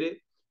are committed,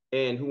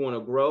 and who want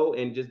to grow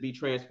and just be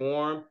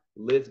transformed,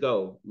 let's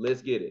go.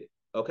 Let's get it.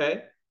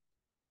 Okay?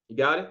 You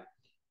got it?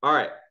 All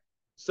right.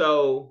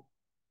 So,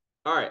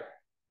 all right.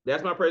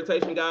 That's my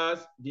presentation, guys.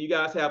 Do you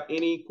guys have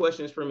any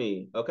questions for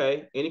me?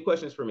 Okay? Any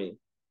questions for me?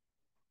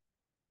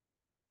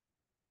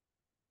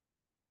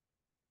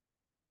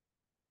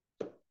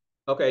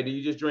 Okay, do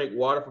you just drink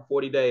water for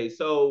 40 days?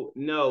 So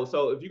no.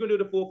 So if you're gonna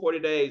do the full 40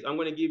 days, I'm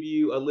gonna give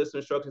you a list of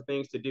instructions,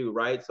 things to do,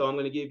 right? So I'm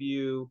gonna give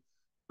you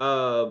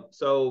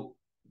so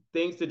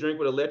things to drink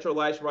with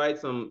electrolytes, right?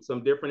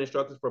 Some different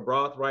instructions for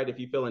broth, right? If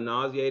you're feeling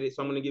nauseated.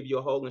 So I'm gonna give you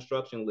a whole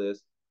instruction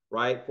list,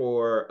 right?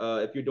 For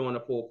if you're doing a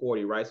full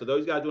 40, right? So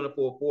those guys doing a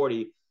full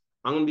 40,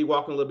 I'm gonna be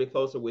walking a little bit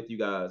closer with you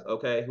guys,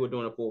 okay, who are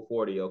doing a full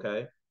 40,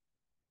 okay?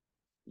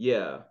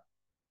 Yeah.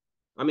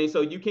 I mean,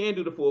 so you can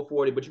do the full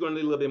 40, but you're gonna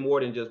need a little bit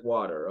more than just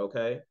water,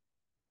 okay?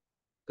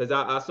 Because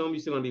I assume you're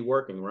still gonna be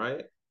working,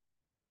 right?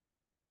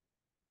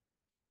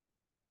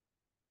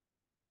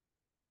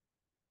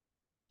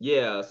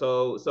 Yeah.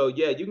 So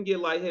yeah, you can get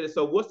lightheaded.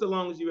 So what's the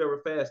longest you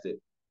ever fasted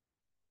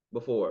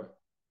before?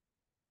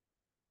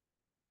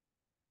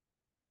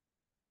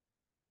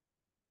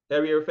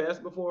 Have you ever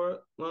fasted before,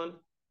 Lon?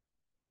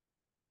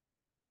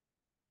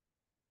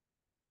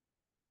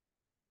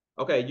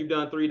 Okay, you've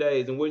done 3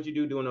 days, and what did you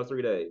do during those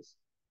 3 days?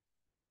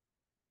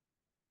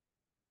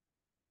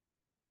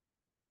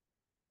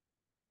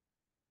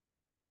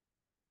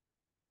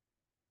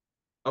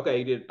 Okay,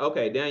 you did.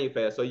 Okay, down you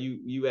fast. So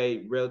you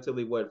ate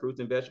relatively what, fruits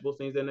and vegetables,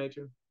 things of that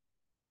nature?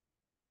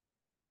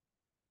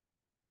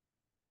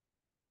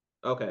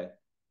 Okay,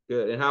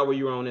 good. And how were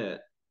you on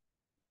that?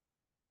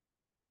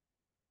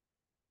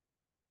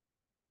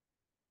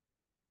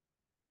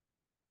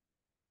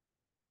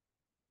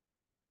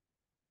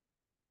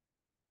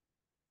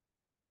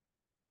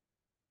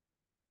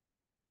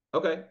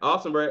 Okay,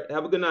 awesome, Brett.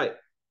 Have a good night.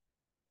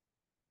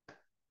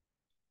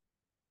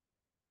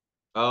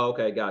 Oh,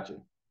 okay, got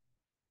you.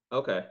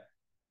 Okay,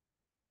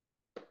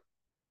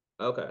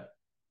 okay.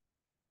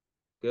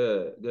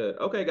 Good, good.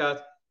 Okay, guys.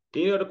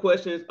 Any other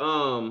questions?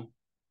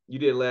 You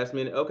did last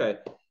minute. Okay.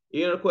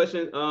 Any other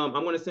questions? I'm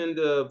gonna send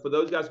the for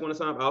those guys who want to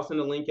sign up, I'll send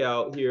the link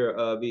out here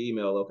via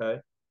email. Okay.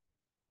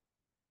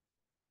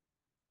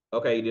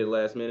 Okay, you did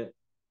last minute.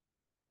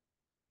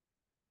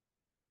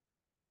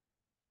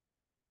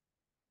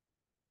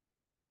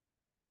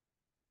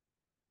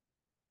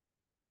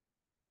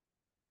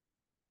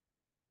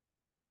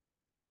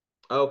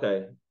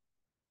 Okay.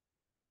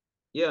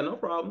 Yeah, no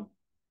problem.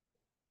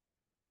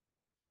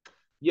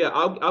 Yeah,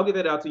 I'll get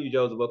that out to you,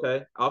 Joseph.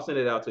 Okay. I'll send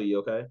it out to you.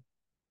 Okay.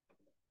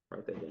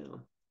 Write that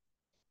down.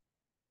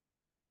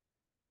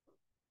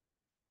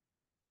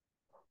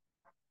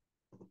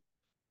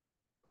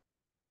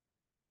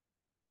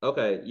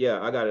 Okay.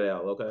 Yeah, I got it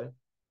out. Okay.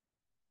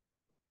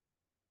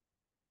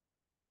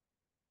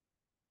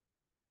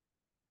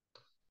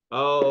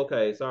 Oh,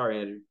 okay.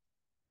 Sorry, Andrew.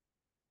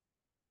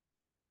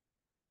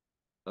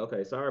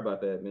 Okay. Sorry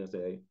about that,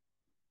 Minister A.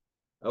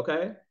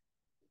 Okay.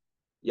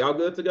 Y'all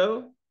good to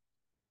go?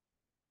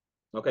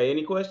 Okay.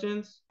 Any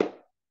questions?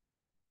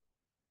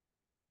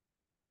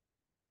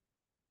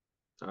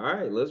 All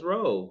right, let's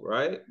roll,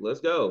 right? Let's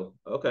go.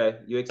 Okay.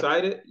 You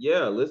excited?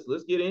 Yeah,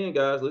 let's get in,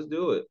 guys. Let's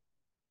do it.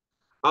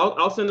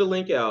 I'll send a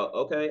link out,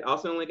 okay? I'll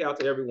send a link out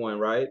to everyone,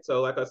 right?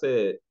 So like I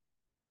said,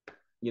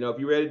 You know, if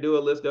you're ready to do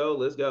it, let's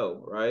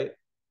go, right?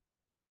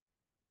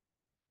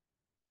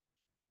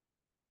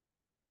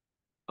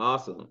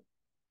 Awesome.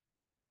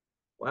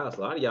 Wow, so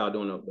a lot of y'all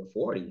doing the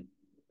 40.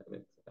 I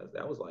mean,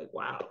 that was like,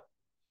 wow.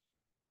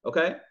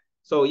 Okay.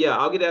 So yeah,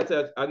 I'll get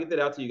that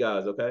out to you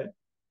guys, okay?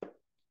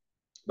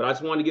 But I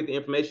just wanted to get the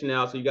information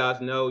out so you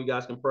guys know, you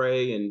guys can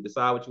pray and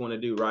decide what you want to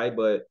do, right?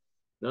 But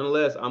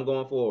nonetheless, I'm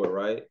going forward,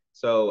 right?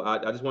 So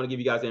I just want to give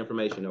you guys the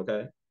information,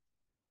 okay?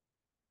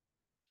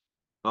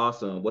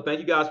 Awesome. Well, thank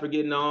you guys for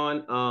getting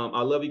on.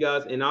 I love you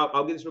guys, and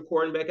I'll get this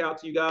recording back out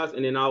to you guys,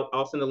 and then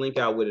I'll send a link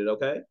out with it,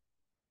 okay?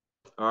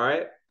 All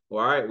right. All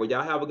right. Well,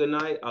 y'all have a good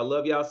night. I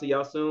love y'all. See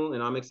y'all soon,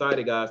 and I'm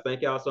excited, guys.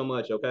 Thank y'all so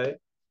much, okay?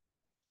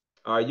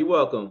 All right. You're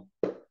welcome.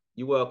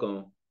 You're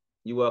welcome.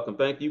 You're welcome.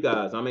 Thank you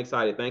guys. I'm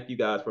excited. Thank you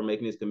guys for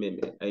making this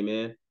commitment.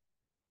 Amen.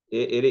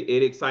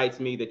 It excites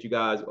me that you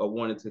guys are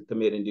wanting to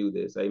commit and do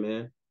this.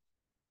 Amen.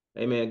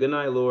 Amen. Good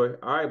night, Lord.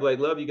 All right, Blake.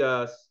 Love you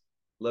guys.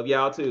 Love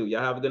y'all too.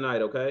 Y'all have a good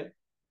night, okay?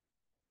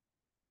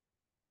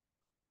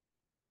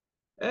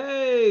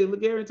 Hey,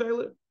 look, Aaron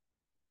Taylor.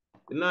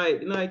 Good night.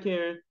 Good night,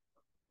 Karen.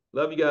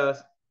 Love you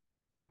guys.